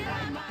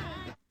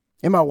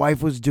 And my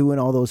wife was doing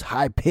all those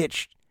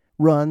high-pitched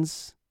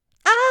runs.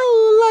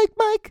 Oh, like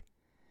Mike.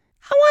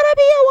 I wanna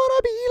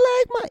be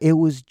like Mike. It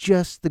was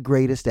just the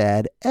greatest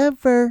ad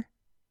ever.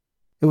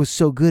 It was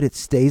so good it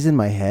stays in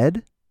my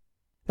head.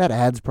 That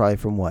ad's probably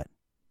from what?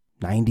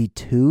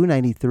 92,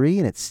 93,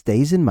 and it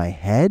stays in my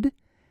head?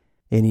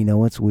 And you know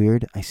what's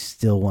weird? I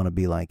still want to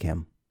be like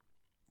him.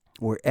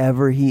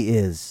 Wherever he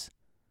is,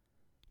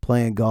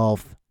 playing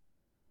golf,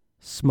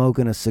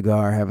 smoking a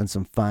cigar, having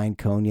some fine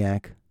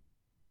cognac.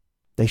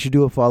 They should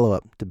do a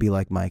follow-up to Be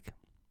Like Mike.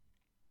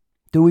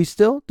 Do we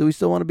still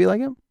want to be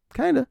like him?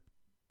 Kinda.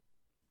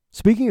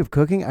 Speaking of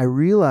cooking, I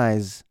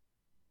realize,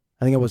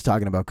 I think I was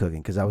talking about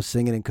cooking because I was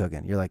singing and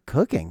cooking. You're like,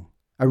 cooking?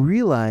 I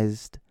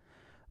realized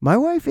my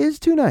wife is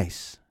too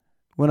nice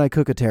when I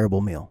cook a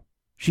terrible meal.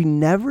 She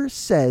never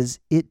says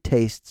it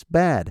tastes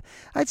bad.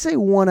 I'd say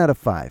 1 out of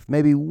 5,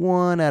 maybe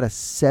 1 out of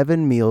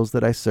 7 meals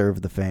that I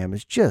serve the fam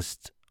is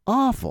just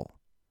awful.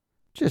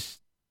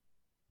 Just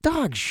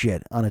dog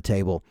shit on a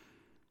table.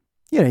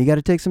 You know, you got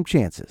to take some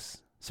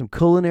chances, some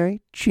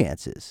culinary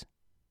chances.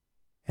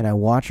 And I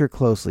watch her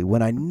closely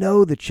when I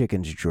know the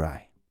chicken's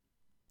dry.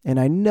 And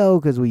I know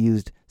because we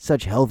used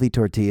such healthy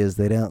tortillas,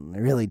 they don't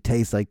really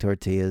taste like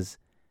tortillas.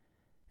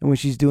 And when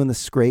she's doing the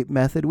scrape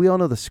method, we all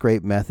know the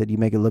scrape method. You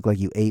make it look like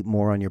you ate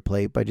more on your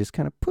plate by just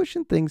kind of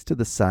pushing things to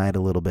the side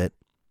a little bit.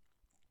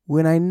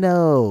 When I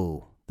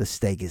know the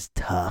steak is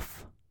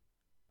tough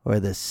or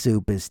the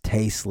soup is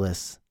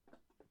tasteless,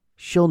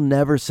 she'll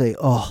never say,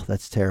 oh,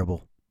 that's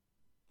terrible.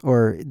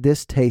 Or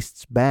this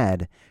tastes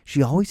bad.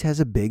 She always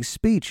has a big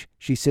speech.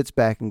 She sits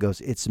back and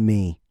goes, it's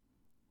me.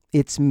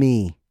 It's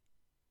me.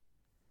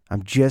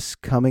 I'm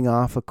just coming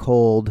off a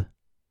cold.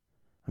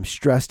 I'm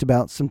stressed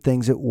about some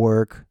things at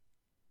work.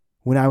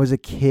 When I was a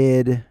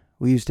kid,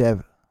 we used to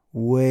have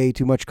way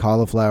too much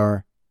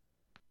cauliflower.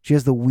 She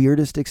has the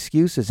weirdest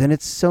excuses, and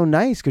it's so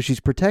nice because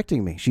she's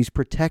protecting me. She's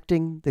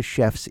protecting the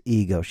chef's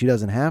ego. She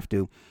doesn't have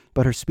to,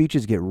 but her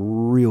speeches get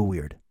real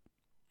weird.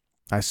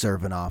 I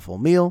serve an awful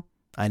meal.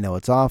 I know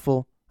it's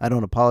awful. I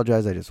don't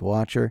apologize. I just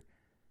watch her.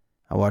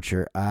 I watch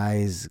her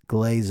eyes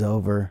glaze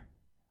over,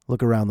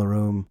 look around the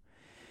room,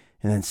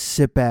 and then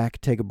sit back,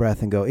 take a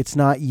breath, and go, it's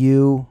not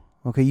you.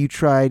 Okay, you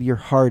tried your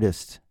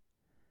hardest.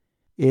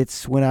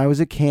 It's when I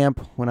was at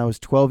camp, when I was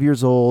 12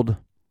 years old,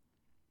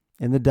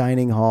 in the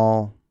dining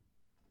hall,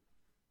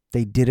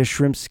 they did a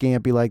shrimp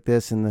scampi like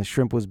this, and the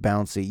shrimp was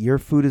bouncy. Your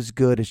food is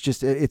good. It's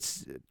just,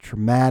 it's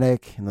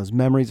traumatic, and those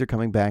memories are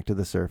coming back to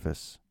the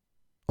surface.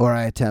 Or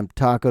I attempt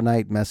taco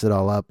night, mess it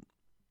all up.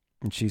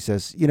 And she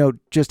says,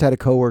 just had a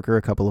coworker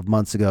a couple of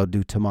months ago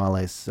do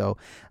tamales, so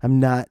I'm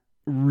not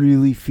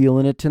really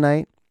feeling it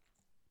tonight.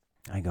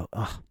 I go,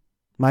 oh,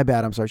 my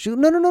bad, I'm sorry. She goes,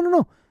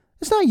 no.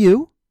 It's not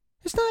you.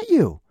 It's not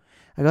you.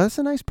 I go, that's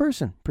a nice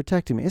person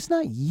protecting me. It's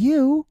not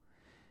you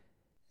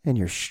and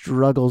your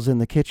struggles in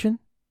the kitchen.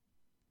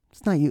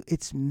 It's not you.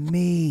 It's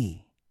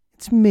me.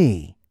 It's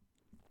me.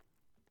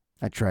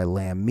 I try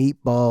lamb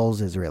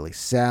meatballs, Israeli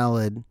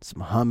salad,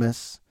 some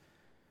hummus.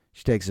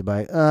 She takes a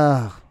bite.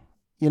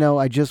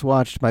 I just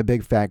watched My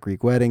Big Fat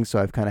Greek Wedding, so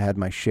I've kind of had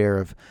my share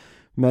of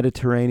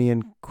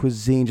Mediterranean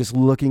cuisine just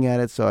looking at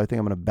it, so I think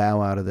I'm going to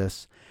bow out of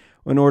this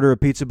and order a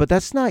pizza. But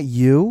that's not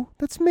you.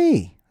 That's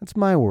me. That's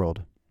my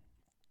world.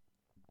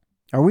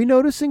 Are we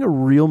noticing a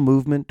real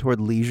movement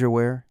toward leisure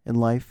wear in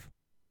life?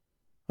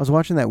 I was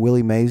watching that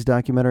Willie Mays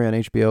documentary on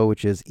HBO,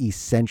 which is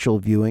essential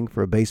viewing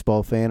for a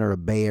baseball fan or a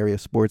Bay Area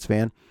sports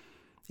fan.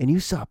 And you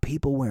saw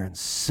people wearing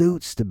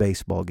suits to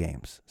baseball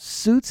games.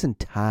 Suits and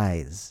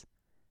ties.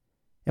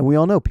 And we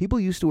all know people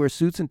used to wear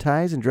suits and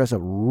ties and dress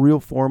up real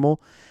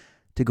formal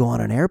to go on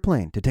an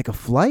airplane, to take a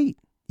flight.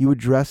 You would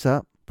dress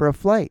up for a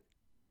flight.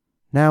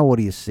 Now what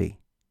do you see?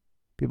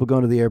 People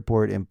going to the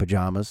airport in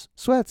pajamas,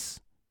 sweats,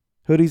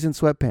 hoodies and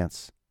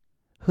sweatpants.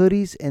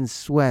 Hoodies and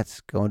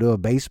sweats. Going to a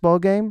baseball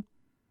game?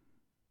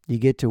 You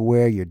get to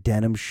wear your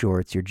denim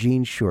shorts, your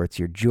jean shorts,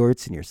 your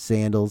jorts and your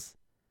sandals.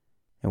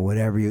 And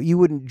whatever you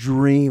wouldn't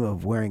dream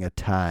of wearing a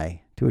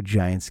tie to a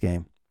Giants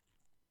game.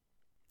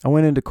 I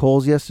went into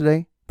Kohl's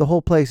yesterday. The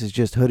whole place is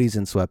just hoodies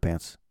and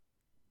sweatpants.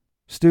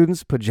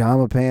 Students,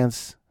 pajama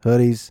pants,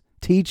 hoodies.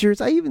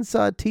 Teachers, I even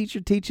saw a teacher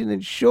teaching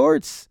in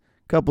shorts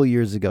a couple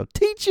years ago.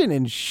 Teaching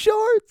in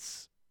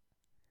shorts.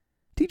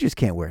 Teachers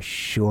can't wear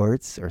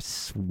shorts or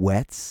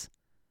sweats.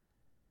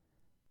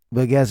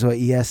 But guess what?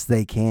 Yes,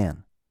 they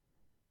can.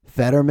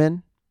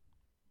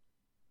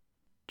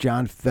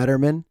 John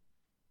Fetterman,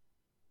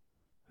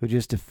 who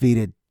just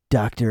defeated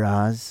Dr.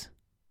 Oz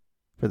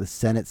for the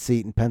Senate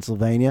seat in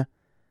Pennsylvania.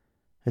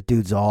 That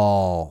dude's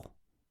all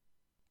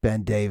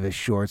Ben Davis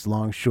shorts,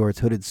 long shorts,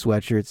 hooded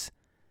sweatshirts.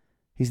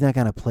 He's not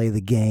going to play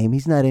the game.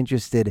 He's not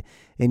interested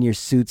in your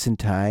suits and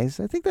ties.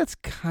 I think that's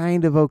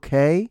kind of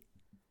okay.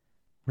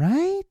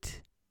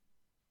 Right?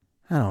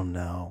 I don't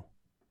know.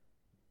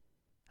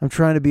 I'm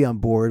trying to be on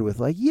board with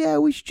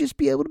we should just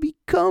be able to be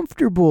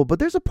comfortable. But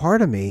there's a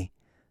part of me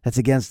that's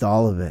against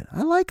all of it.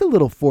 I like a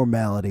little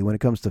formality when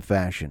it comes to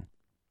fashion.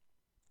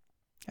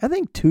 I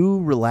think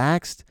too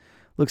relaxed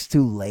looks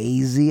too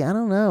lazy. I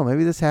don't know.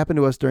 Maybe this happened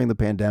to us during the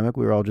pandemic.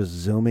 We were all just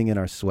zooming in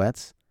our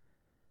sweats.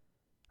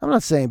 I'm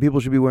not saying people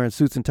should be wearing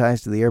suits and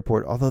ties to the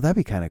airport, although that'd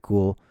be kind of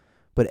cool.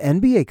 But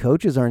NBA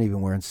coaches aren't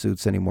even wearing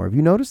suits anymore. Have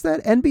you noticed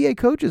that? NBA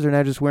coaches are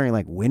now just wearing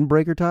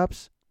windbreaker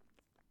tops.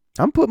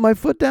 I'm putting my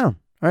foot down.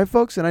 All right,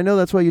 folks, and I know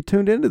that's why you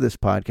tuned into this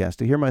podcast,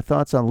 to hear my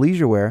thoughts on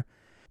leisure wear.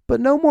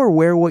 But no more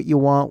wear what you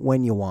want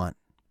when you want.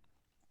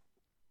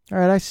 All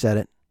right, I said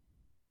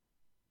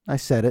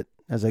it.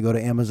 As I go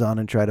to Amazon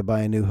and try to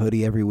buy a new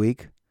hoodie every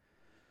week.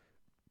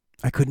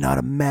 I could not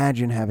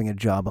imagine having a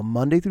job, a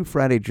Monday through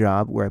Friday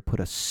job, where I put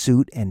a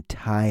suit and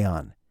tie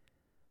on.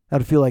 That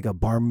would feel like a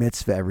bar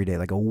mitzvah every day,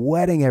 like a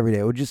wedding every day.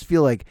 It would just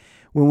feel like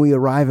when we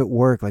arrive at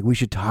work, we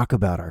should talk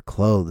about our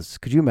clothes.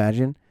 Could you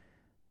imagine?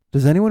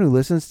 Does anyone who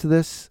listens to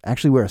this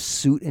actually wear a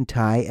suit and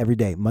tie every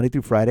day, Monday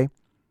through Friday?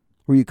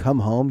 Where you come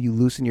home, you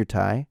loosen your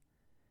tie,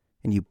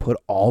 and you put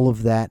all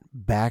of that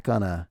back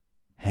on a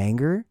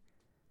hanger?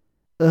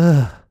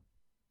 Ugh.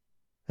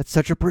 That's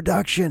such a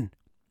production.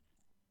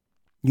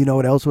 You know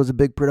what else was a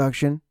big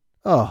production?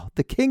 Oh,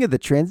 the king of the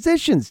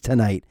transitions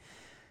tonight.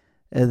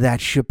 That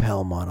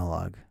Chappelle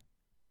monologue.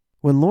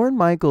 When Lorne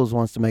Michaels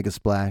wants to make a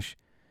splash,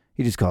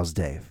 he just calls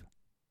Dave.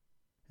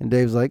 And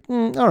Dave's like,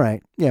 all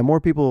right. Yeah, more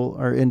people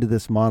are into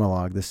this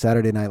monologue, this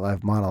Saturday Night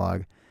Live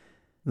monologue,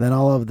 than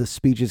all of the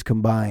speeches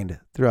combined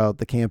throughout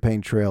the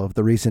campaign trail of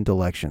the recent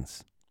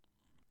elections.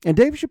 And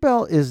Dave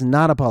Chappelle is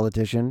not a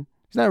politician.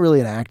 He's not really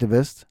an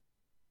activist.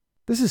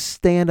 This is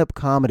stand-up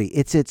comedy.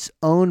 It's its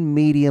own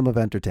medium of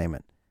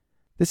entertainment.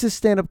 This is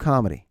stand-up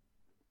comedy.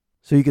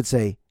 So you could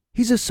say,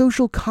 he's a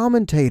social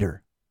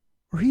commentator,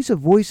 or he's a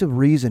voice of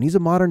reason. He's a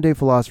modern-day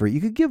philosopher.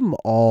 You could give him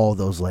all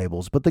those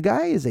labels, but the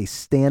guy is a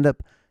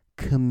stand-up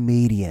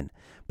comedian.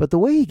 But the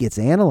way he gets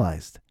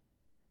analyzed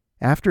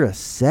after a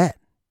set,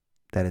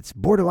 that it's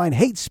borderline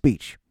hate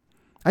speech.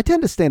 I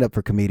tend to stand up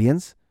for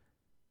comedians.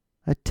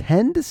 I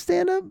tend to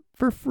stand up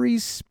for free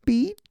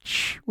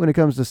speech when it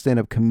comes to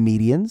stand-up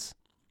comedians.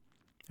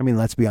 I mean,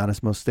 let's be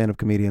honest, most stand-up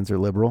comedians are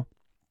liberal.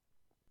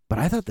 But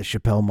I thought the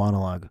Chappelle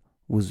monologue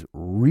was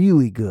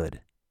really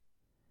good.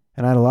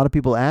 And I had a lot of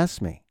people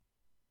ask me.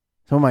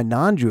 Some of my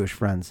non-Jewish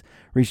friends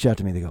reached out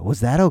to me. They go, was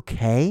that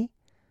okay?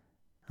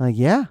 I'm like,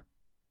 yeah.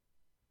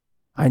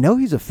 I know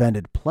he's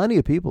offended plenty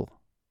of people.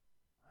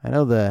 I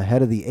know the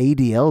head of the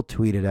ADL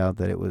tweeted out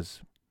that it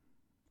was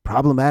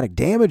problematic,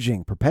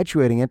 damaging,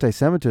 perpetuating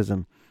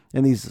anti-Semitism,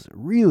 and these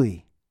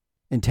really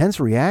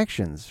intense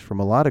reactions from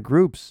a lot of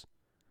groups.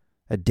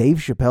 Dave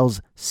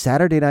Chappelle's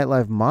Saturday Night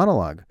Live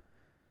monologue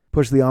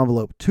pushed the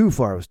envelope too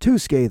far. It was too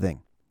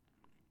scathing.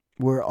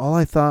 Where all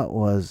I thought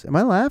was, am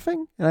I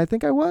laughing? And I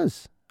think I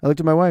was. I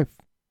looked at my wife.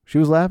 She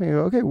was laughing. I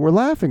go, okay, we're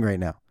laughing right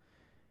now.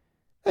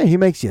 Hey, he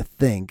makes you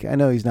think. I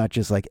know he's not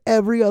just like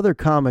every other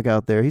comic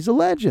out there. He's a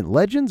legend.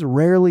 Legends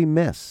rarely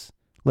miss.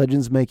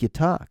 Legends make you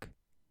talk.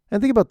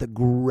 And think about the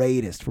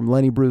greatest, from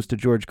Lenny Bruce to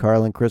George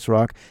Carlin, Chris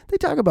Rock. They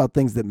talk about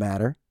things that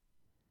matter.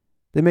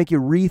 They make you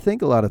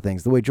rethink a lot of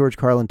things. The way George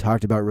Carlin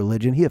talked about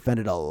religion, he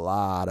offended a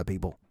lot of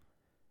people.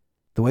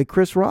 The way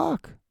Chris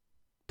Rock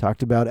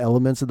talked about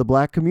elements of the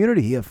black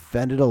community, he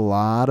offended a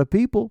lot of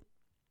people.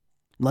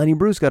 Lenny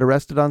Bruce got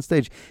arrested on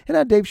stage. And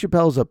now Dave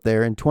Chappelle's up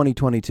there in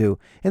 2022.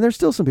 And there's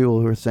still some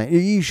people who are saying,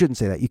 you shouldn't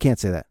say that. You can't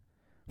say that.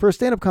 For a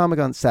stand-up comic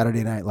on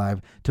Saturday Night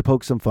Live to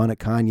poke some fun at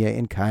Kanye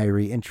and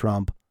Kyrie and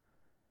Trump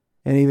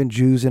and even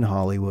Jews in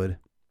Hollywood.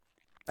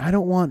 I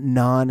don't want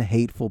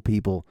non-hateful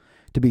people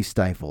to be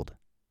stifled.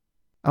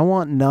 I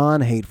want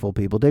non-hateful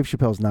people, Dave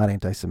Chappelle's not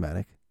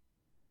anti-Semitic,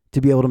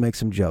 to be able to make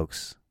some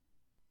jokes.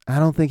 I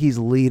don't think he's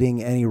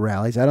leading any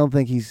rallies. I don't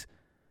think he's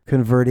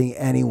converting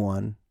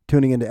anyone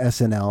tuning into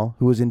SNL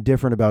who was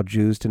indifferent about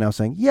Jews to now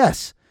saying,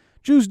 yes,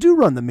 Jews do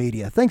run the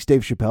media. Thanks,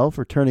 Dave Chappelle,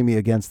 for turning me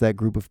against that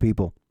group of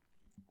people.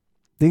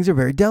 Things are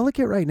very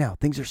delicate right now.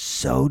 Things are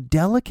so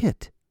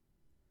delicate.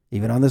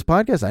 Even on this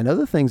podcast, I know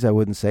the things I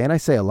wouldn't say, and I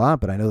say a lot,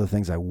 but I know the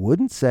things I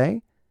wouldn't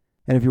say.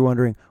 And if you're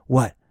wondering,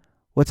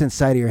 what's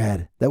inside of your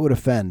head that would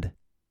offend?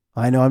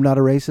 I know I'm not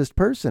a racist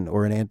person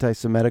or an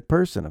anti-Semitic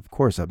person. Of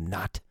course I'm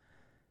not.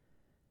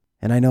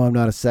 And I know I'm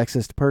not a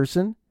sexist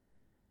person,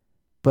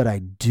 but I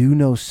do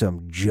know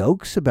some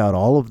jokes about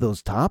all of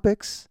those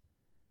topics.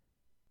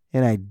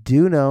 And I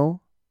do know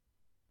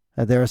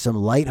that there are some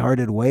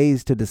lighthearted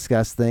ways to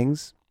discuss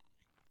things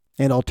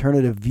and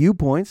alternative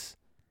viewpoints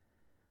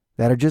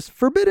that are just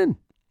forbidden.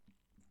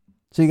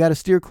 So you got to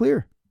steer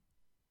clear.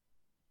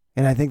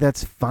 And I think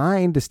that's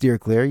fine to steer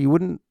clear. You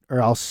wouldn't,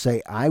 or I'll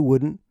say I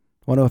wouldn't,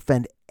 want to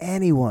offend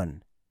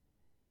anyone,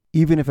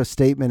 even if a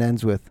statement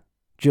ends with,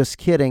 just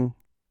kidding,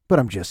 but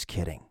I'm just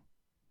kidding.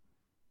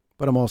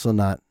 But I'm also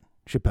not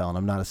Chappelle, and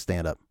I'm not a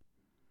stand-up.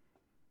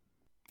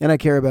 And I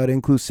care about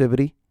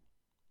inclusivity.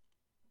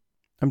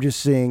 I'm just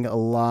seeing a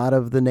lot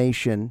of the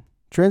nation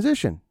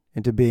transition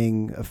into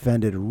being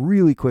offended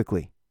really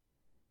quickly,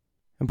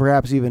 and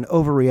perhaps even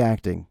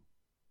overreacting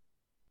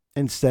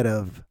instead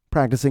of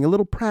practicing a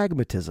little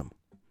pragmatism.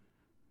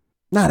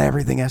 Not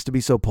everything has to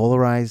be so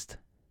polarized.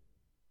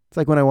 It's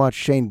like when I watched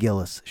Shane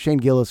Gillis. Shane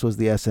Gillis was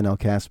the SNL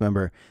cast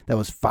member that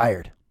was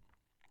fired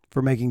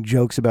for making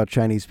jokes about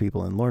Chinese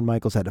people, and Lorne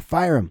Michaels had to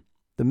fire him.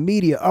 The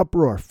media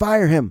uproar,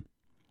 fire him.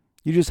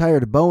 You just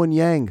hired Bowen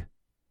Yang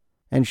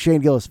and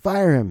Shane Gillis,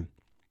 fire him.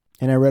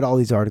 And I read all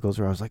these articles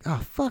where I was like,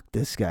 oh, fuck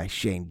this guy,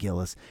 Shane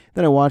Gillis.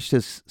 Then I watched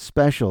his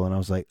special and I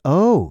was like,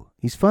 oh,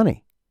 he's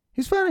funny.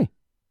 He's funny.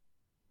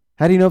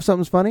 How do you know if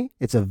something's funny?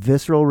 It's a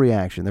visceral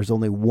reaction. There's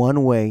only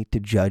one way to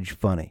judge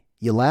funny.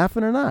 You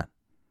laughing or not?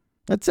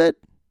 That's it.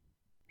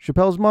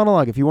 Chappelle's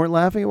monologue. If you weren't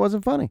laughing, it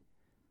wasn't funny.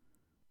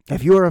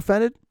 If you were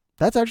offended,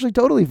 that's actually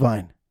totally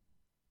fine.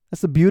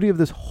 That's the beauty of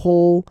this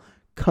whole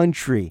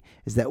country,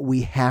 is that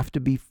we have to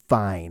be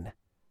fine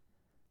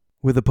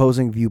with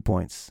opposing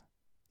viewpoints.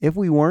 If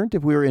we weren't,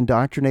 if we were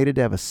indoctrinated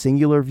to have a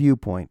singular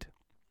viewpoint,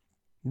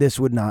 this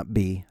would not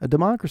be a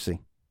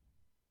democracy.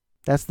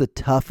 That's the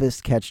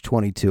toughest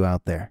catch-22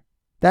 out there.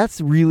 That's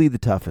really the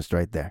toughest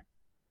right there.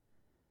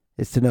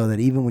 Is to know that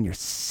even when you're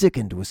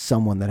sickened with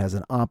someone that has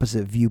an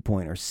opposite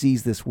viewpoint or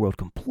sees this world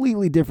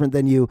completely different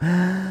than you,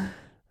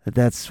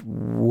 that's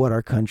what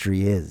our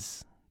country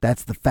is.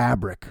 That's the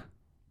fabric.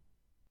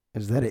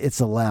 Is that it's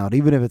allowed,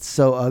 even if it's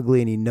so ugly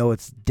and you know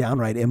it's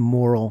downright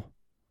immoral.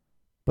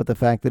 But the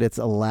fact that it's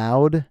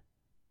allowed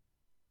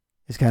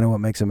is kind of what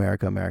makes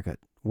America America.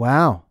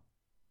 Wow.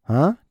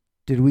 Huh?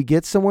 Did we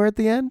get somewhere at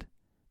the end?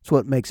 It's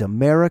what makes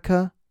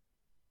America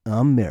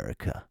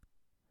America.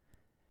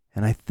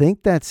 And I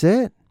think that's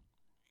it.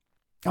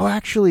 Oh,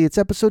 actually, it's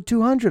episode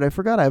 200. I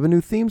forgot. I have a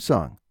new theme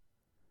song.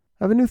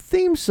 I have a new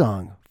theme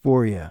song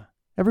for you.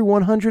 Every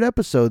 100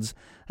 episodes,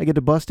 I get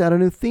to bust out a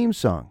new theme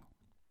song.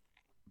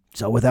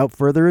 So without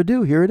further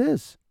ado, here it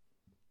is.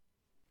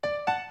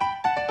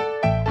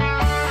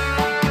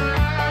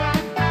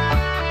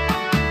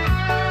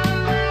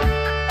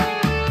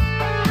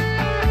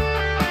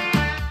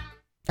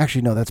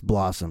 Actually, no, that's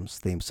Blossom's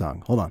theme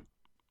song. Hold on.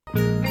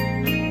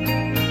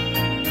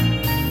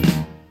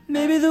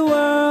 Maybe the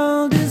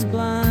world is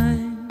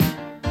blind.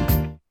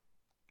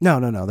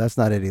 No, that's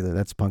not it either.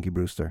 That's Punky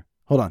Brewster.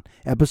 Hold on.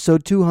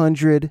 Episode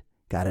 200.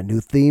 Got a new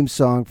theme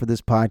song for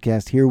this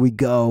podcast. Here we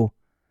go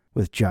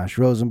with Josh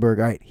Rosenberg.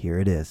 All right, here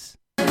it is.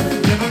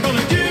 Never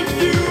gonna give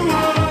you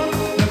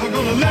up, never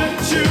gonna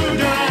let you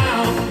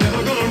down,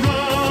 never gonna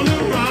run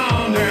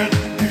around and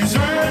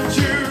desert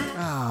you.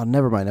 Oh,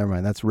 never mind.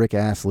 That's Rick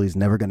Astley's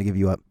Never Gonna Give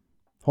You Up.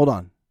 Hold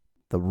on.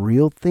 The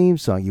real theme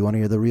song. You want to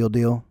hear the real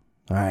deal?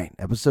 All right,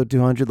 episode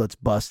 200. Let's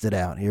bust it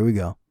out. Here we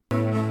go.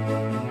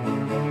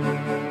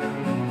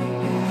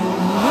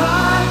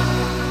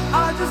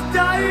 I just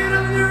died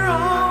in your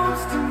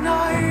arms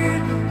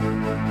tonight.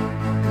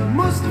 It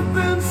must have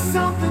been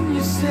something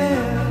you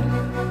said.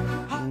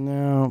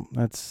 No,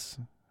 that's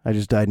I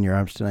Just Died in Your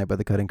Arms Tonight by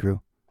The Cutting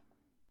Crew.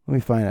 Let me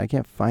find it. I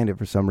can't find it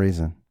for some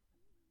reason.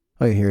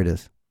 Oh, yeah, here it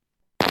is.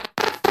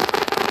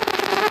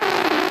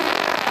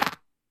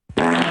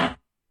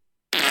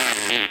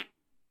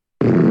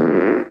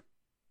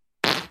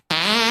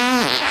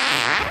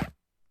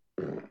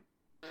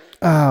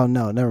 Oh,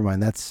 no, never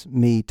mind. That's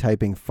me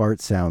typing fart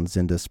sounds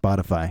into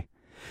Spotify.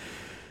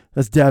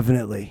 That's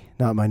definitely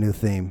not my new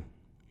theme.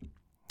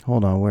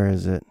 Hold on, where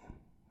is it?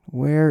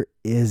 Where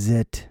is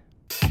it?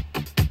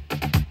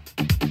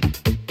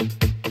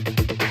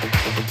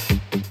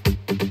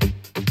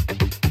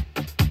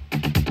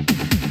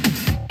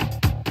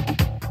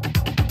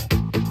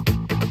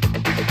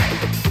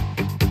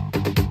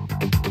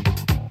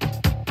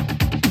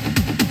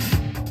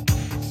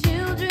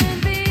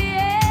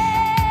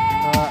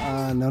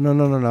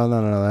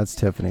 No. That's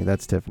Tiffany.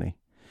 That's Tiffany.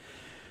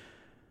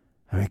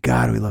 I mean,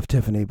 God, we love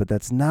Tiffany, but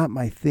that's not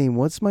my theme.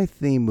 What's my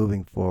theme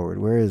moving forward?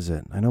 Where is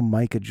it? I know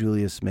Micah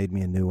Julius made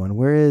me a new one.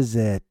 Where is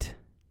it?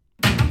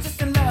 I'm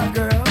just in love,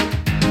 girl.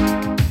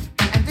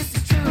 And this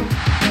is true.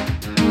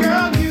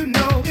 Girl, you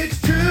know it's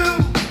true.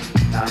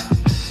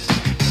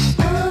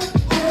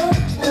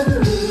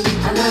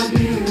 I love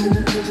you.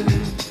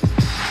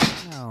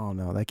 Oh,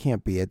 no, that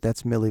can't be it.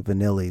 That's Milli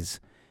Vanilli's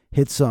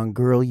hit song,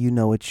 Girl, You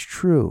Know It's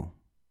True.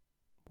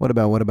 What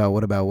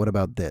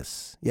about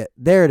this? Yeah,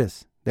 there it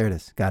is. There it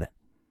is. Got it.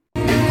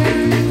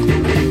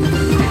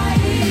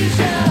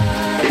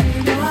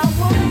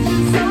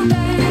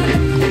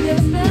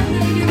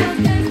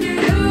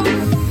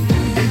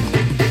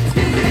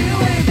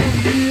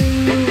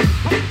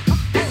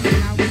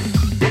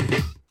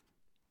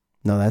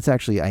 No, that's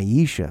actually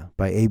Aisha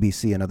by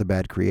ABC, Another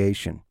Bad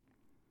Creation.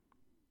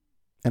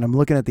 And I'm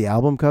looking at the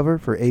album cover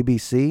for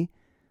ABC.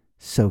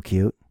 So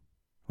cute.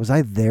 Was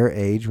I their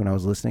age when I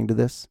was listening to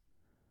this?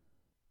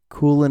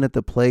 Coolin' at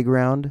the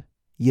playground,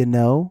 you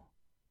know?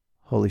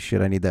 Holy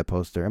shit, I need that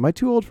poster. Am I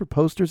too old for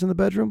posters in the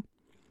bedroom?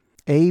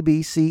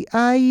 ABC,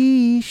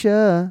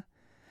 Aisha,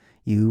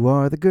 you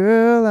are the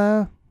girl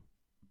I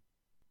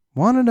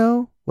want to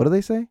know. What do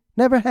they say?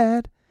 Never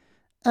had.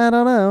 I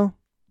don't know.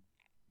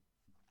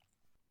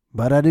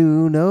 But I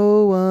do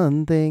know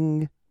one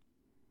thing.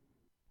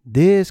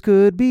 This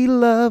could be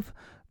love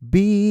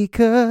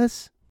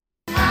because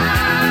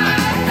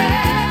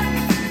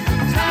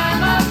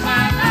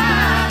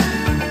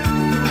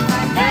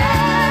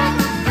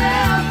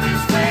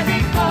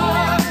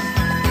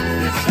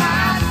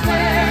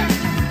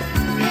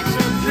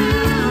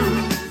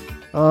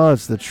oh,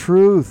 it's the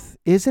truth.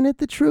 Isn't it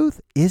the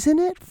truth? Isn't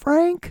it,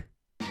 Frank?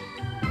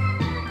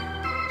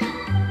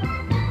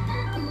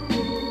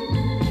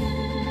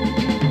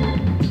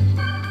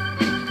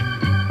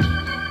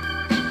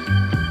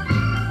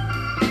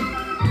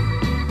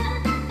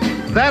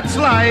 That's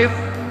life.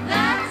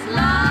 That's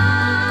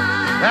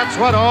life. That's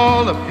what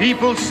all the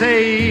people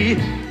say.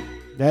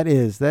 That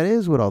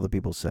is what all the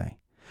people say.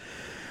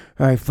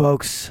 All right,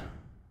 folks.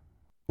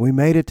 We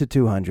made it to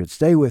 200.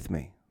 Stay with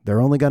me. They're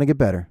only going to get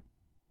better.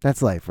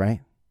 That's life, right?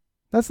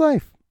 That's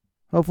life.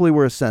 Hopefully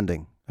we're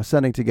ascending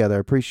together. I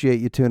appreciate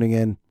you tuning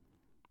in.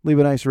 Leave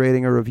a nice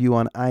rating or review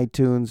on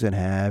iTunes and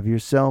have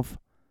yourself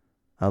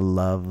a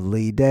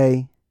lovely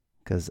day,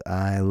 because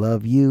I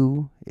love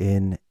you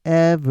in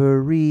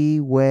every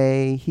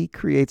way. He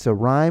creates a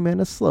rhyme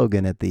and a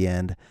slogan at the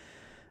end.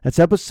 That's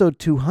episode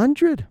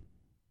 200.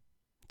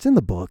 It's in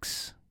the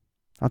books.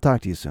 I'll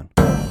talk to you soon.